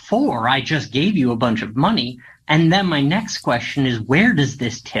tip for? I just gave you a bunch of money. And then my next question is, where does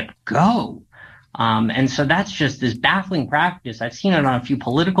this tip go? And so that's just this baffling practice. I've seen it on a few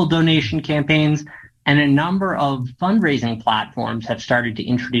political donation campaigns, and a number of fundraising platforms have started to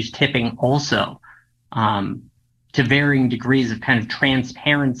introduce tipping also, to varying degrees of kind of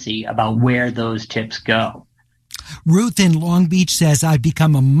transparency about where those tips go. Ruth in Long Beach says, I've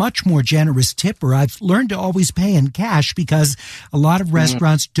become a much more generous tipper. I've learned to always pay in cash because a lot of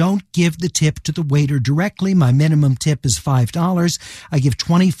restaurants don't give the tip to the waiter directly. My minimum tip is $5. I give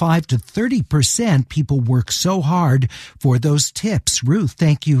 25 to 30%. People work so hard for those tips. Ruth,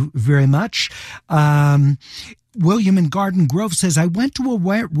 thank you very much. William in Garden Grove says, I went to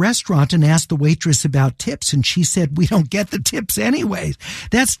a restaurant and asked the waitress about tips, and she said, we don't get the tips anyways.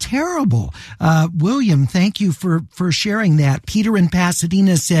 That's terrible. William, thank you for sharing that. Peter in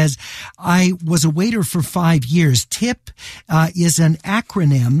Pasadena says, I was a waiter for 5 years. TIP is an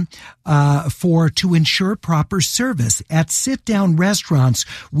acronym for to ensure proper service. At sit-down restaurants,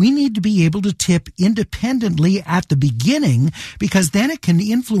 we need to be able to tip independently at the beginning because then it can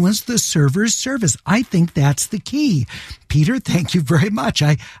influence the server's service. I think that's the key. Peter, thank you very much.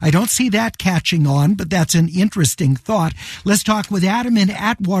 I don't see that catching on, but that's an interesting thought. Let's talk with Adam in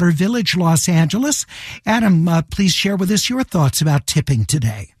Atwater Village, Los Angeles. Adam, please share with us your thoughts about tipping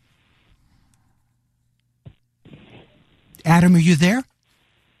today. Adam, are you there?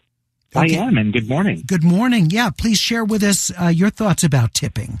 Okay. I am, and good morning. Good morning. Yeah, please share with us your thoughts about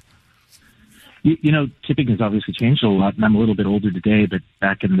tipping. Tipping has obviously changed a lot, and I'm a little bit older today, but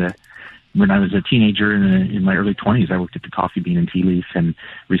back when I was a teenager in my early 20s, I worked at the Coffee Bean and Tea Leaf and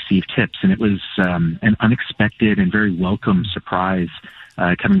received tips, and it was an unexpected and very welcome surprise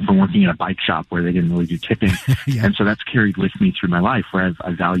coming from working in a bike shop where they didn't really do tipping. Yeah. And so that's carried with me through my life where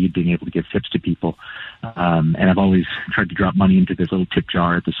I've valued being able to give tips to people. And I've always tried to drop money into this little tip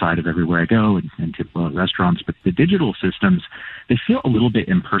jar at the side of everywhere I go and tip well at restaurants. But the digital systems, they feel a little bit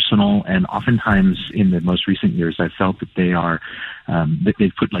impersonal. And oftentimes in the most recent years, I've felt that they are, that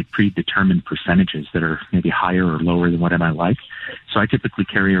they've put like predetermined percentages that are maybe higher or lower than what I might like. So I typically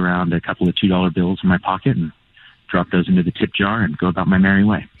carry around a couple of $2 bills in my pocket and drop those into the tip jar and go about my merry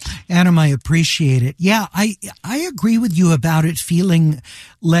way. Adam, I appreciate it. Yeah, I agree with you about it feeling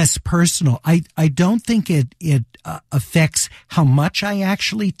less personal. I don't think it affects how much I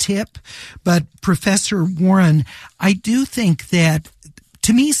actually tip, but Professor Warren, I do think that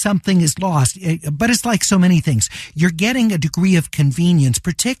to me, something is lost, but it's like so many things. You're getting a degree of convenience,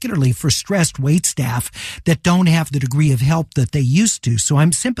 particularly for stressed wait staff that don't have the degree of help that they used to. So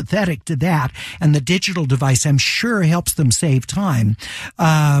I'm sympathetic to that. And the digital device, I'm sure, helps them save time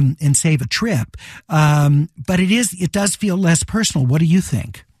and save a trip. But it does feel less personal. What do you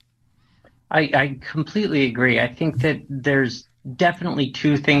think? I completely agree. I think that there's definitely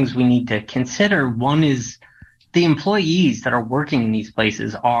two things we need to consider. One is the employees that are working in these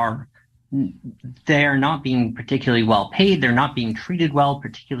places they are not being particularly well paid. They're not being treated well,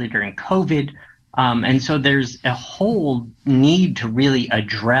 particularly during COVID. And so there's a whole need to really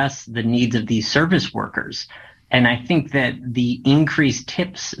address the needs of these service workers. And I think that the increased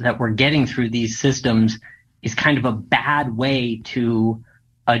tips that we're getting through these systems is kind of a bad way to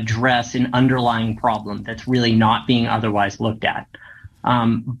address an underlying problem that's really not being otherwise looked at.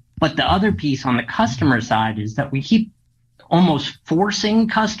 But the other piece on the customer side is that we keep almost forcing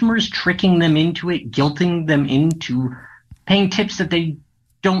customers, tricking them into it, guilting them into paying tips that they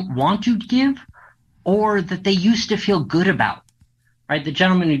don't want to give or that they used to feel good about. Right? The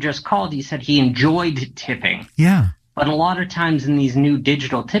gentleman who just called, he said he enjoyed tipping. Yeah. But a lot of times in these new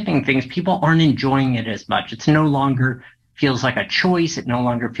digital tipping things, people aren't enjoying it as much. It's no longer feels like a choice. It no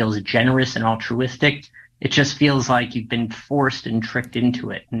longer feels generous and altruistic. It just feels like you've been forced and tricked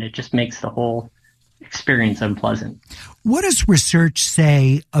into it. And it just makes the whole experience unpleasant. What does research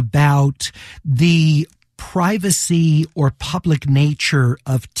say about the privacy or public nature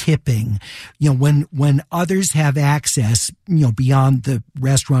of tipping? You know, when others have access, you know, beyond the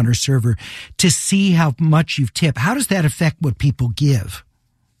restaurant or server to see how much you've tipped, how does that affect what people give?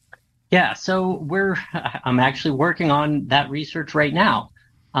 Yeah, so I'm actually working on that research right now.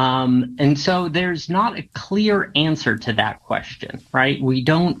 And so there's not a clear answer to that question, right? We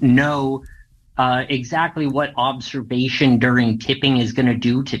don't know exactly what observation during tipping is going to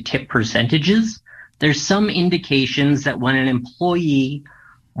do to tip percentages. There's some indications that when an employee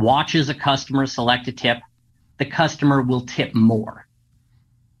watches a customer select a tip, the customer will tip more.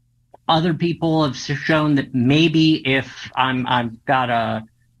 Other people have shown that maybe if I've got a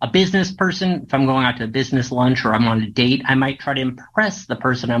business person, if I'm going out to a business lunch or I'm on a date, I might try to impress the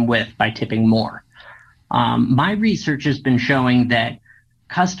person I'm with by tipping more. My research has been showing that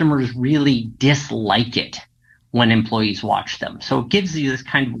customers really dislike it when employees watch them. So it gives you this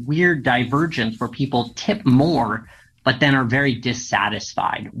kind of weird divergence where people tip more, but then are very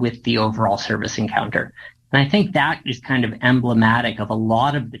dissatisfied with the overall service encounter. And I think that is kind of emblematic of a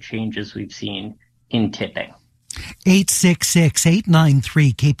lot of the changes we've seen in tipping.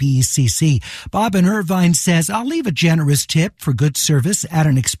 866-893-KPECC. Bob in Irvine says, I'll leave a generous tip for good service at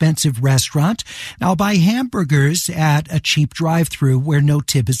an expensive restaurant. I'll buy hamburgers at a cheap drive-thru where no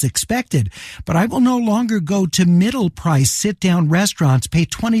tip is expected. But I will no longer go to middle-price sit-down restaurants, pay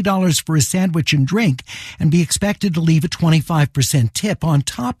 $20 for a sandwich and drink, and be expected to leave a 25% tip on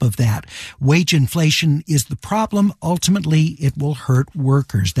top of that. Wage inflation is the problem. Ultimately, it will hurt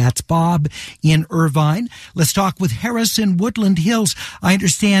workers. That's Bob in Irvine. Let's talk with Harris in Woodland Hills. I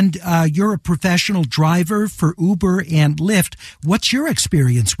understand you're a professional driver for Uber and Lyft. What's your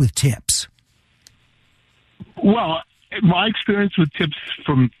experience with tips? Well, my experience with tips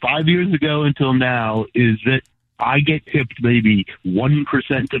from 5 years ago until now is that I get tipped maybe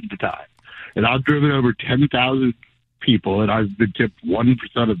 1% of the time. And I've driven over 10,000 people, and I've been tipped 1%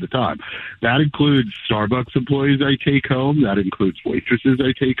 of the time. That includes Starbucks employees I take home. That includes waitresses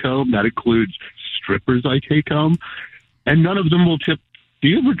I take home. That includes strippers I take home. And none of them will tip the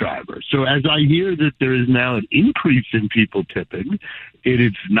Uber driver. So as I hear that there is now an increase in people tipping, it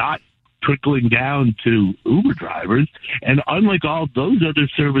is not trickling down to Uber drivers. And unlike all those other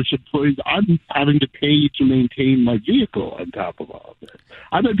service employees, I'm having to pay to maintain my vehicle on top of all of this.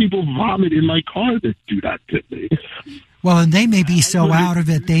 I've had people vomit in my car that do not tip me. Well, and they may be so out of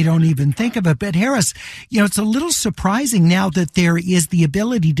it they don't even think of it. But Harris, you know, it's a little surprising now that there is the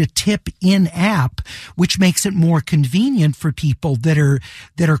ability to tip in-app, which makes it more convenient for people that are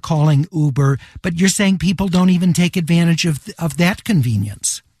calling Uber. But you're saying people don't even take advantage of that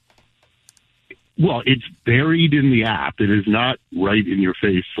convenience. Well, it's buried in the app. It is not right in your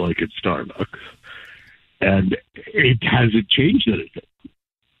face like at Starbucks. And it hasn't changed anything.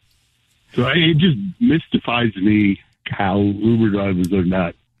 So it just mystifies me how Uber drivers are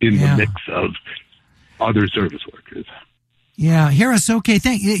not in the mix of other service workers. Yeah, Harris, okay,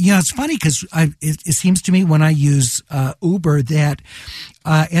 you know, it's funny because it seems to me when I use Uber that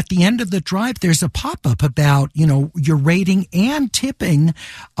at the end of the drive, there's a pop-up about, you know, your rating and tipping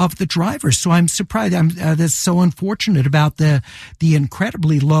of the driver. So I'm surprised. That's so unfortunate about the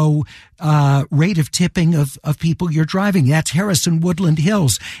incredibly low rate of tipping of people you're driving. That's Harrison Woodland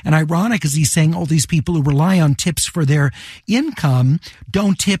Hills. And ironic is he's saying all these people who rely on tips for their income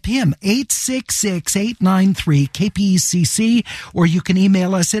don't tip him. 866-893-KPECC, or you can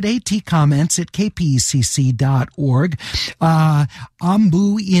email us at atcomments@kpecc.org.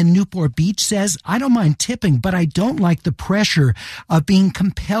 Ambu in Newport Beach says, I don't mind tipping, but I don't like the pressure of being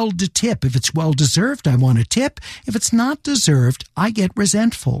compelled to tip. If it's well-deserved, I want to tip. If it's not deserved, I get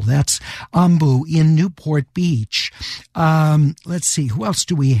resentful. That's Ambu in Newport Beach. Let's see, who else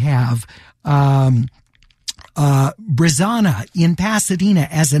do we have? Brizana in Pasadena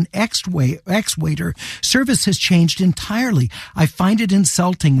as an ex-waiter. Service has changed entirely. I find it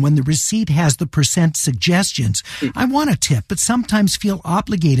insulting when the receipt has the % suggestions. I want a tip, but sometimes feel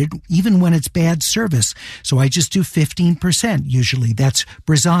obligated even when it's bad service. So I just do 15% usually. That's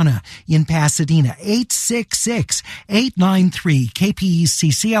Brizana in Pasadena.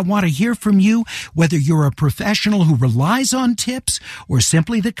 866-893-KPECC. I want to hear from you, whether you're a professional who relies on tips or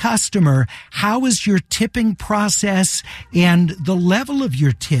simply the customer. How is your tipping process and the level of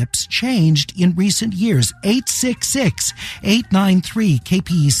your tips changed in recent years?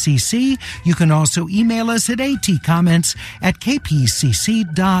 866-893-KPECC. You can also email us at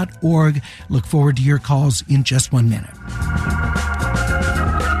atcomments@kpecc.org. Look forward to your calls in just 1 minute.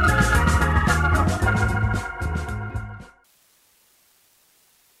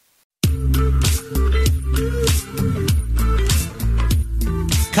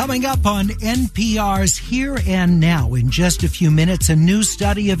 Coming up on NPR's Here and Now, in just a few minutes, a new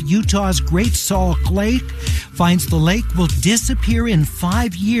study of Utah's Great Salt Lake finds the lake will disappear in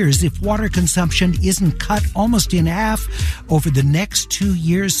 5 years if water consumption isn't cut almost in half over the next 2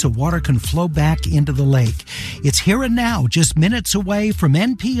 years so water can flow back into the lake. It's Here and Now, just minutes away from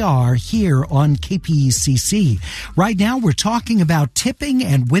NPR here on KPECC. Right now, we're talking about tipping,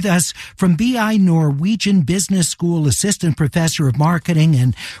 and with us from BI Norwegian Business School Assistant Professor of Marketing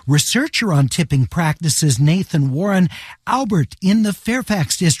and researcher on tipping practices, Nathan Warren. Albert in the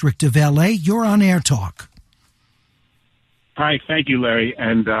Fairfax district of LA, you're on Air Talk. Hi, thank you, Larry.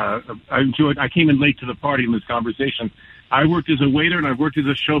 And I came in late to the party in this conversation. I worked as a waiter and I worked as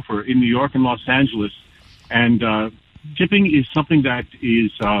a chauffeur in New York and Los Angeles. And tipping is something that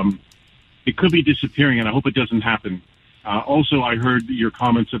is, it could be disappearing, and I hope it doesn't happen. Also, I heard your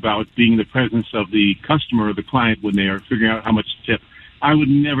comments about being in the presence of the customer or the client when they are figuring out how much to tip. I would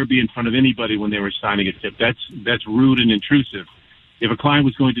never be in front of anybody when they were signing a tip. That's rude and intrusive. If a client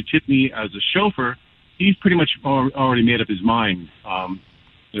was going to tip me as a chauffeur, he's pretty much already made up his mind.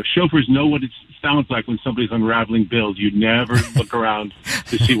 The chauffeurs know what it sounds like when somebody's unraveling bills. You never look around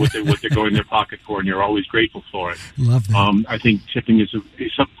to see what they're going in their pocket for, and you're always grateful for it. Love that. I think tipping is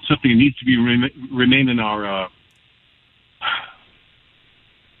something that needs to be remain in our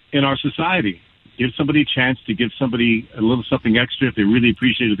society. Give somebody a chance to give somebody a little something extra if they really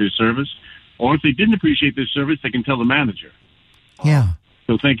appreciated their service, or if they didn't appreciate their service, they can tell the manager. Yeah.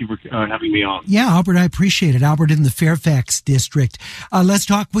 So thank you for having me on. Yeah, Albert, I appreciate it. Albert in the Fairfax district. Let's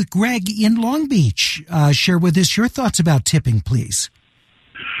talk with Greg in Long Beach. Share with us your thoughts about tipping, please.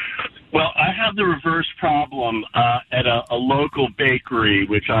 Well, I have the reverse problem at a local bakery,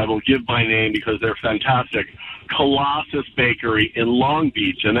 which I will give my name because they're fantastic, Colossus Bakery in Long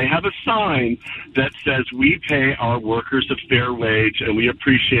Beach. And they have a sign that says, "We pay our workers a fair wage and we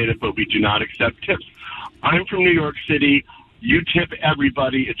appreciate it, but we do not accept tips." I'm from New York City. You tip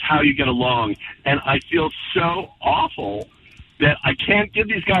everybody. It's how you get along. And I feel so awful that I can't give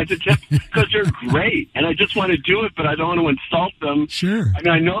these guys a tip because they're great. And I just want to do it, but I don't want to insult them. Sure. I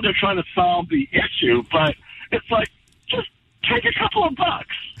mean, I know they're trying to solve the issue, but it's like, just take a couple of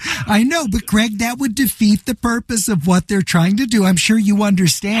bucks. I know, but Greg, that would defeat the purpose of what they're trying to do. I'm sure you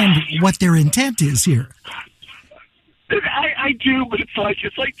understand what their intent is here. I do, but it's like,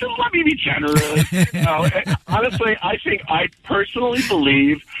 just let me be generous. Honestly, I personally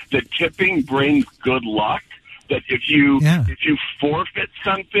believe that tipping brings good luck. That if you forfeit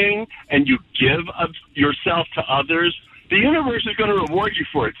something and you give of yourself to others, the universe is going to reward you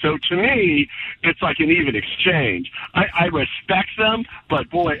for it. So to me, it's like an even exchange. I respect them, but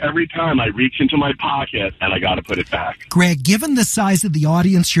boy, every time I reach into my pocket and I got to put it back. Greg, given the size of the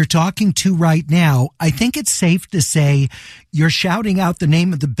audience you're talking to right now, I think it's safe to say you're shouting out the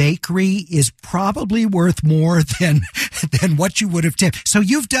name of the bakery is probably worth more than what you would have tipped. So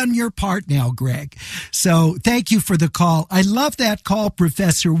you've done your part now, Greg. So thank you for the call. I love that call,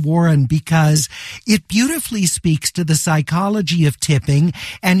 Professor Warren, because it beautifully speaks to the psychology of tipping.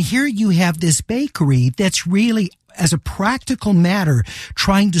 And here you have this bakery that's really, as a practical matter,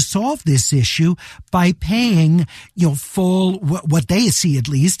 trying to solve this issue by paying, full, what they see at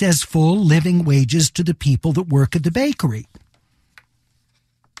least as full living wages to the people that work at the bakery.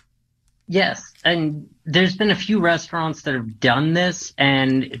 Yes, and there's been a few restaurants that have done this,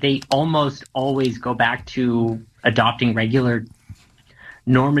 and they almost always go back to adopting regular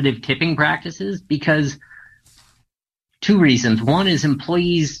normative tipping practices because two reasons. One is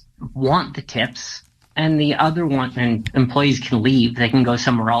employees want the tips, and the other one, and employees can leave. They can go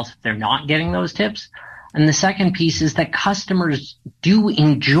somewhere else if they're not getting those tips. And the second piece is that customers do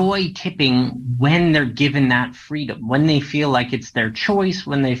enjoy tipping when they're given that freedom, when they feel like it's their choice,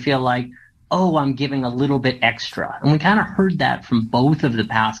 when they feel like, oh, I'm giving a little bit extra. And we kind of heard that from both of the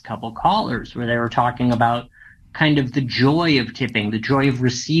past couple callers where they were talking about kind of the joy of tipping, the joy of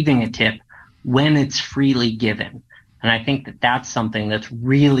receiving a tip when it's freely given. And I think that that's something that's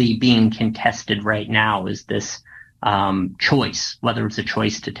really being contested right now, is this choice, whether it's a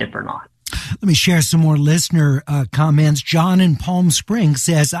choice to tip or not. Let me share some more listener comments. John in Palm Springs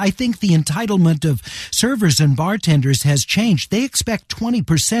says, I think the entitlement of servers and bartenders has changed. They expect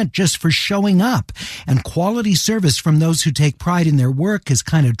 20% just for showing up, and quality service from those who take pride in their work has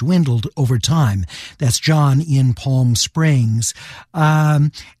kind of dwindled over time. That's John in Palm Springs.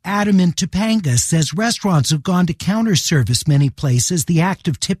 Adam in Topanga says, restaurants have gone to counter service many places. The act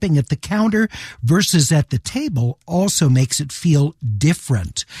of tipping at the counter versus at the table also makes it feel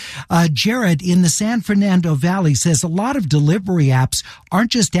different. Jared in the San Fernando Valley says a lot of delivery apps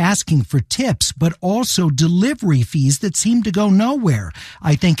aren't just asking for tips, but also delivery fees that seem to go nowhere.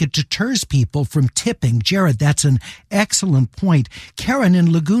 I think it deters people from tipping. Jared, that's an excellent point. Karen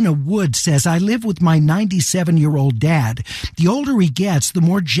in Laguna Woods says, I live with my 97-year-old dad. The older he gets, the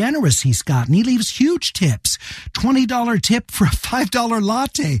more generous he's gotten. He leaves huge tips. $20 tip for a $5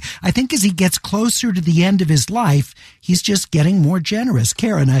 latte. I think as he gets closer to the end of his life, he's just getting more generous.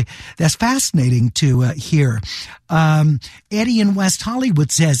 Karen, that's fascinating to hear. Eddie in West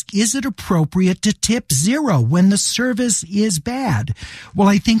Hollywood says, is it appropriate to tip zero when the service is bad? Well,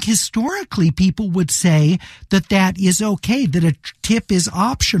 I think historically people would say that that is okay, that a tip is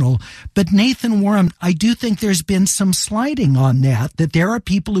optional. But Nathan Warren, I do think there's been some sliding on that there are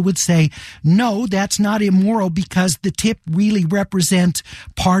people who would say, no, that's not immoral because the tip really represents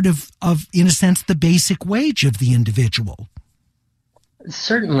part of, in a sense, the basic wage of the individual.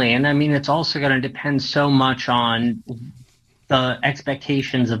 Certainly. And I mean, it's also going to depend so much on the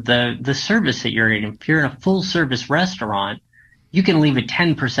expectations of the service that you're in. If you're in a full service restaurant, you can leave a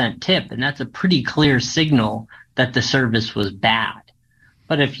 10% tip, and that's a pretty clear signal that the service was bad.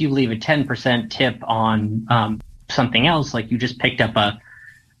 But if you leave a 10% tip on something else, like you just picked up a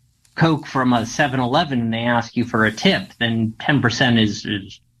Coke from a 7-Eleven and they ask you for a tip, then 10%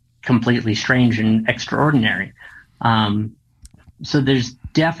 is completely strange and extraordinary. So there's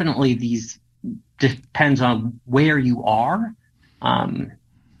definitely depends on where you are.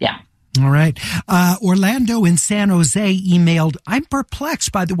 Yeah. All right. Orlando in San Jose emailed, I'm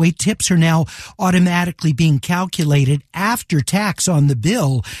perplexed by the way tips are now automatically being calculated after tax on the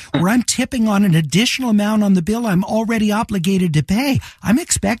bill, where I'm tipping on an additional amount on the bill I'm already obligated to pay. I'm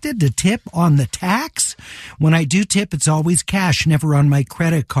expected to tip on the tax. When I do tip, it's always cash, never on my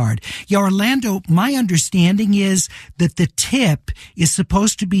credit card. Yeah, Orlando, my understanding is that the tip is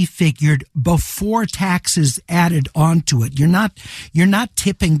supposed to be figured before taxes added onto it. You're not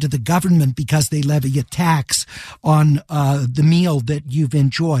tipping to the government because they levy a tax on the meal that you've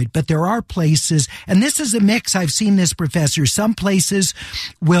enjoyed. But there are places, and this is a mix, I've seen this, Professor, some places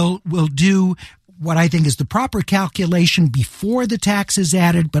will do what I think is the proper calculation before the tax is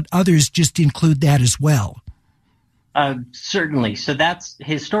added, but others just include that as well. Certainly. So that's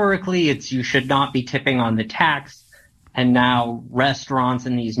historically, you should not be tipping on the tax. And now restaurants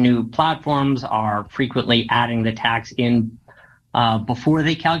and these new platforms are frequently adding the tax in before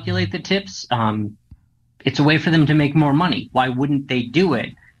they calculate the tips. It's a way for them to make more money. Why wouldn't they do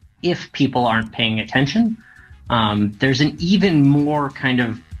it if people aren't paying attention? There's an even more kind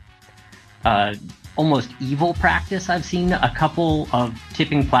of almost evil practice I've seen a couple of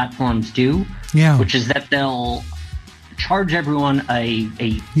tipping platforms do, which is that they'll charge everyone a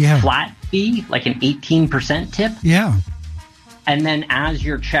flat fee, like an 18% tip. Yeah. And then as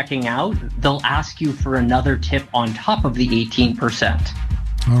you're checking out, they'll ask you for another tip on top of the 18%.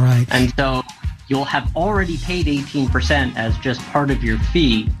 All right. And so you'll have already paid 18% as just part of your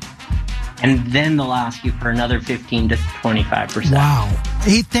fee. And then they'll ask you for another 15 to 25%. Wow.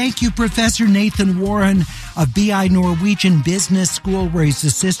 Hey, thank you, Professor Nathan Warren of BI Norwegian Business School, where he's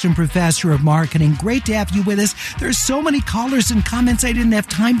assistant professor of marketing. Great to have you with us. There's so many callers and comments I didn't have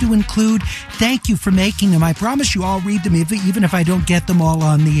time to include. Thank you for making them. I promise you I'll read them, even if I don't get them all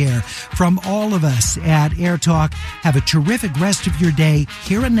on the air. From all of us at Air Talk, have a terrific rest of your day.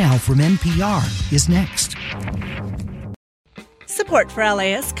 Here and Now from NPR is next. Support for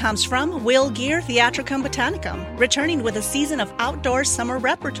LAist comes from Will Gear Theatricum Botanicum, returning with a season of outdoor summer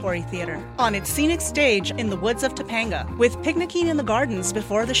repertory theater on its scenic stage in the woods of Topanga, with picnicking in the gardens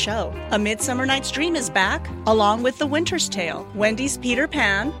before the show. A Midsummer Night's Dream is back, along with The Winter's Tale, Wendy's Peter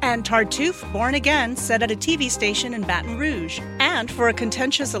Pan, and Tartuffe Born Again, set at a TV station in Baton Rouge. And for a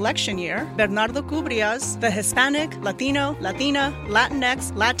contentious election year, Bernardo Cubria's The Hispanic, Latino, Latina,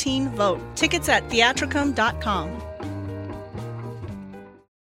 Latinx, Latin Vote. Tickets at theatricum.com.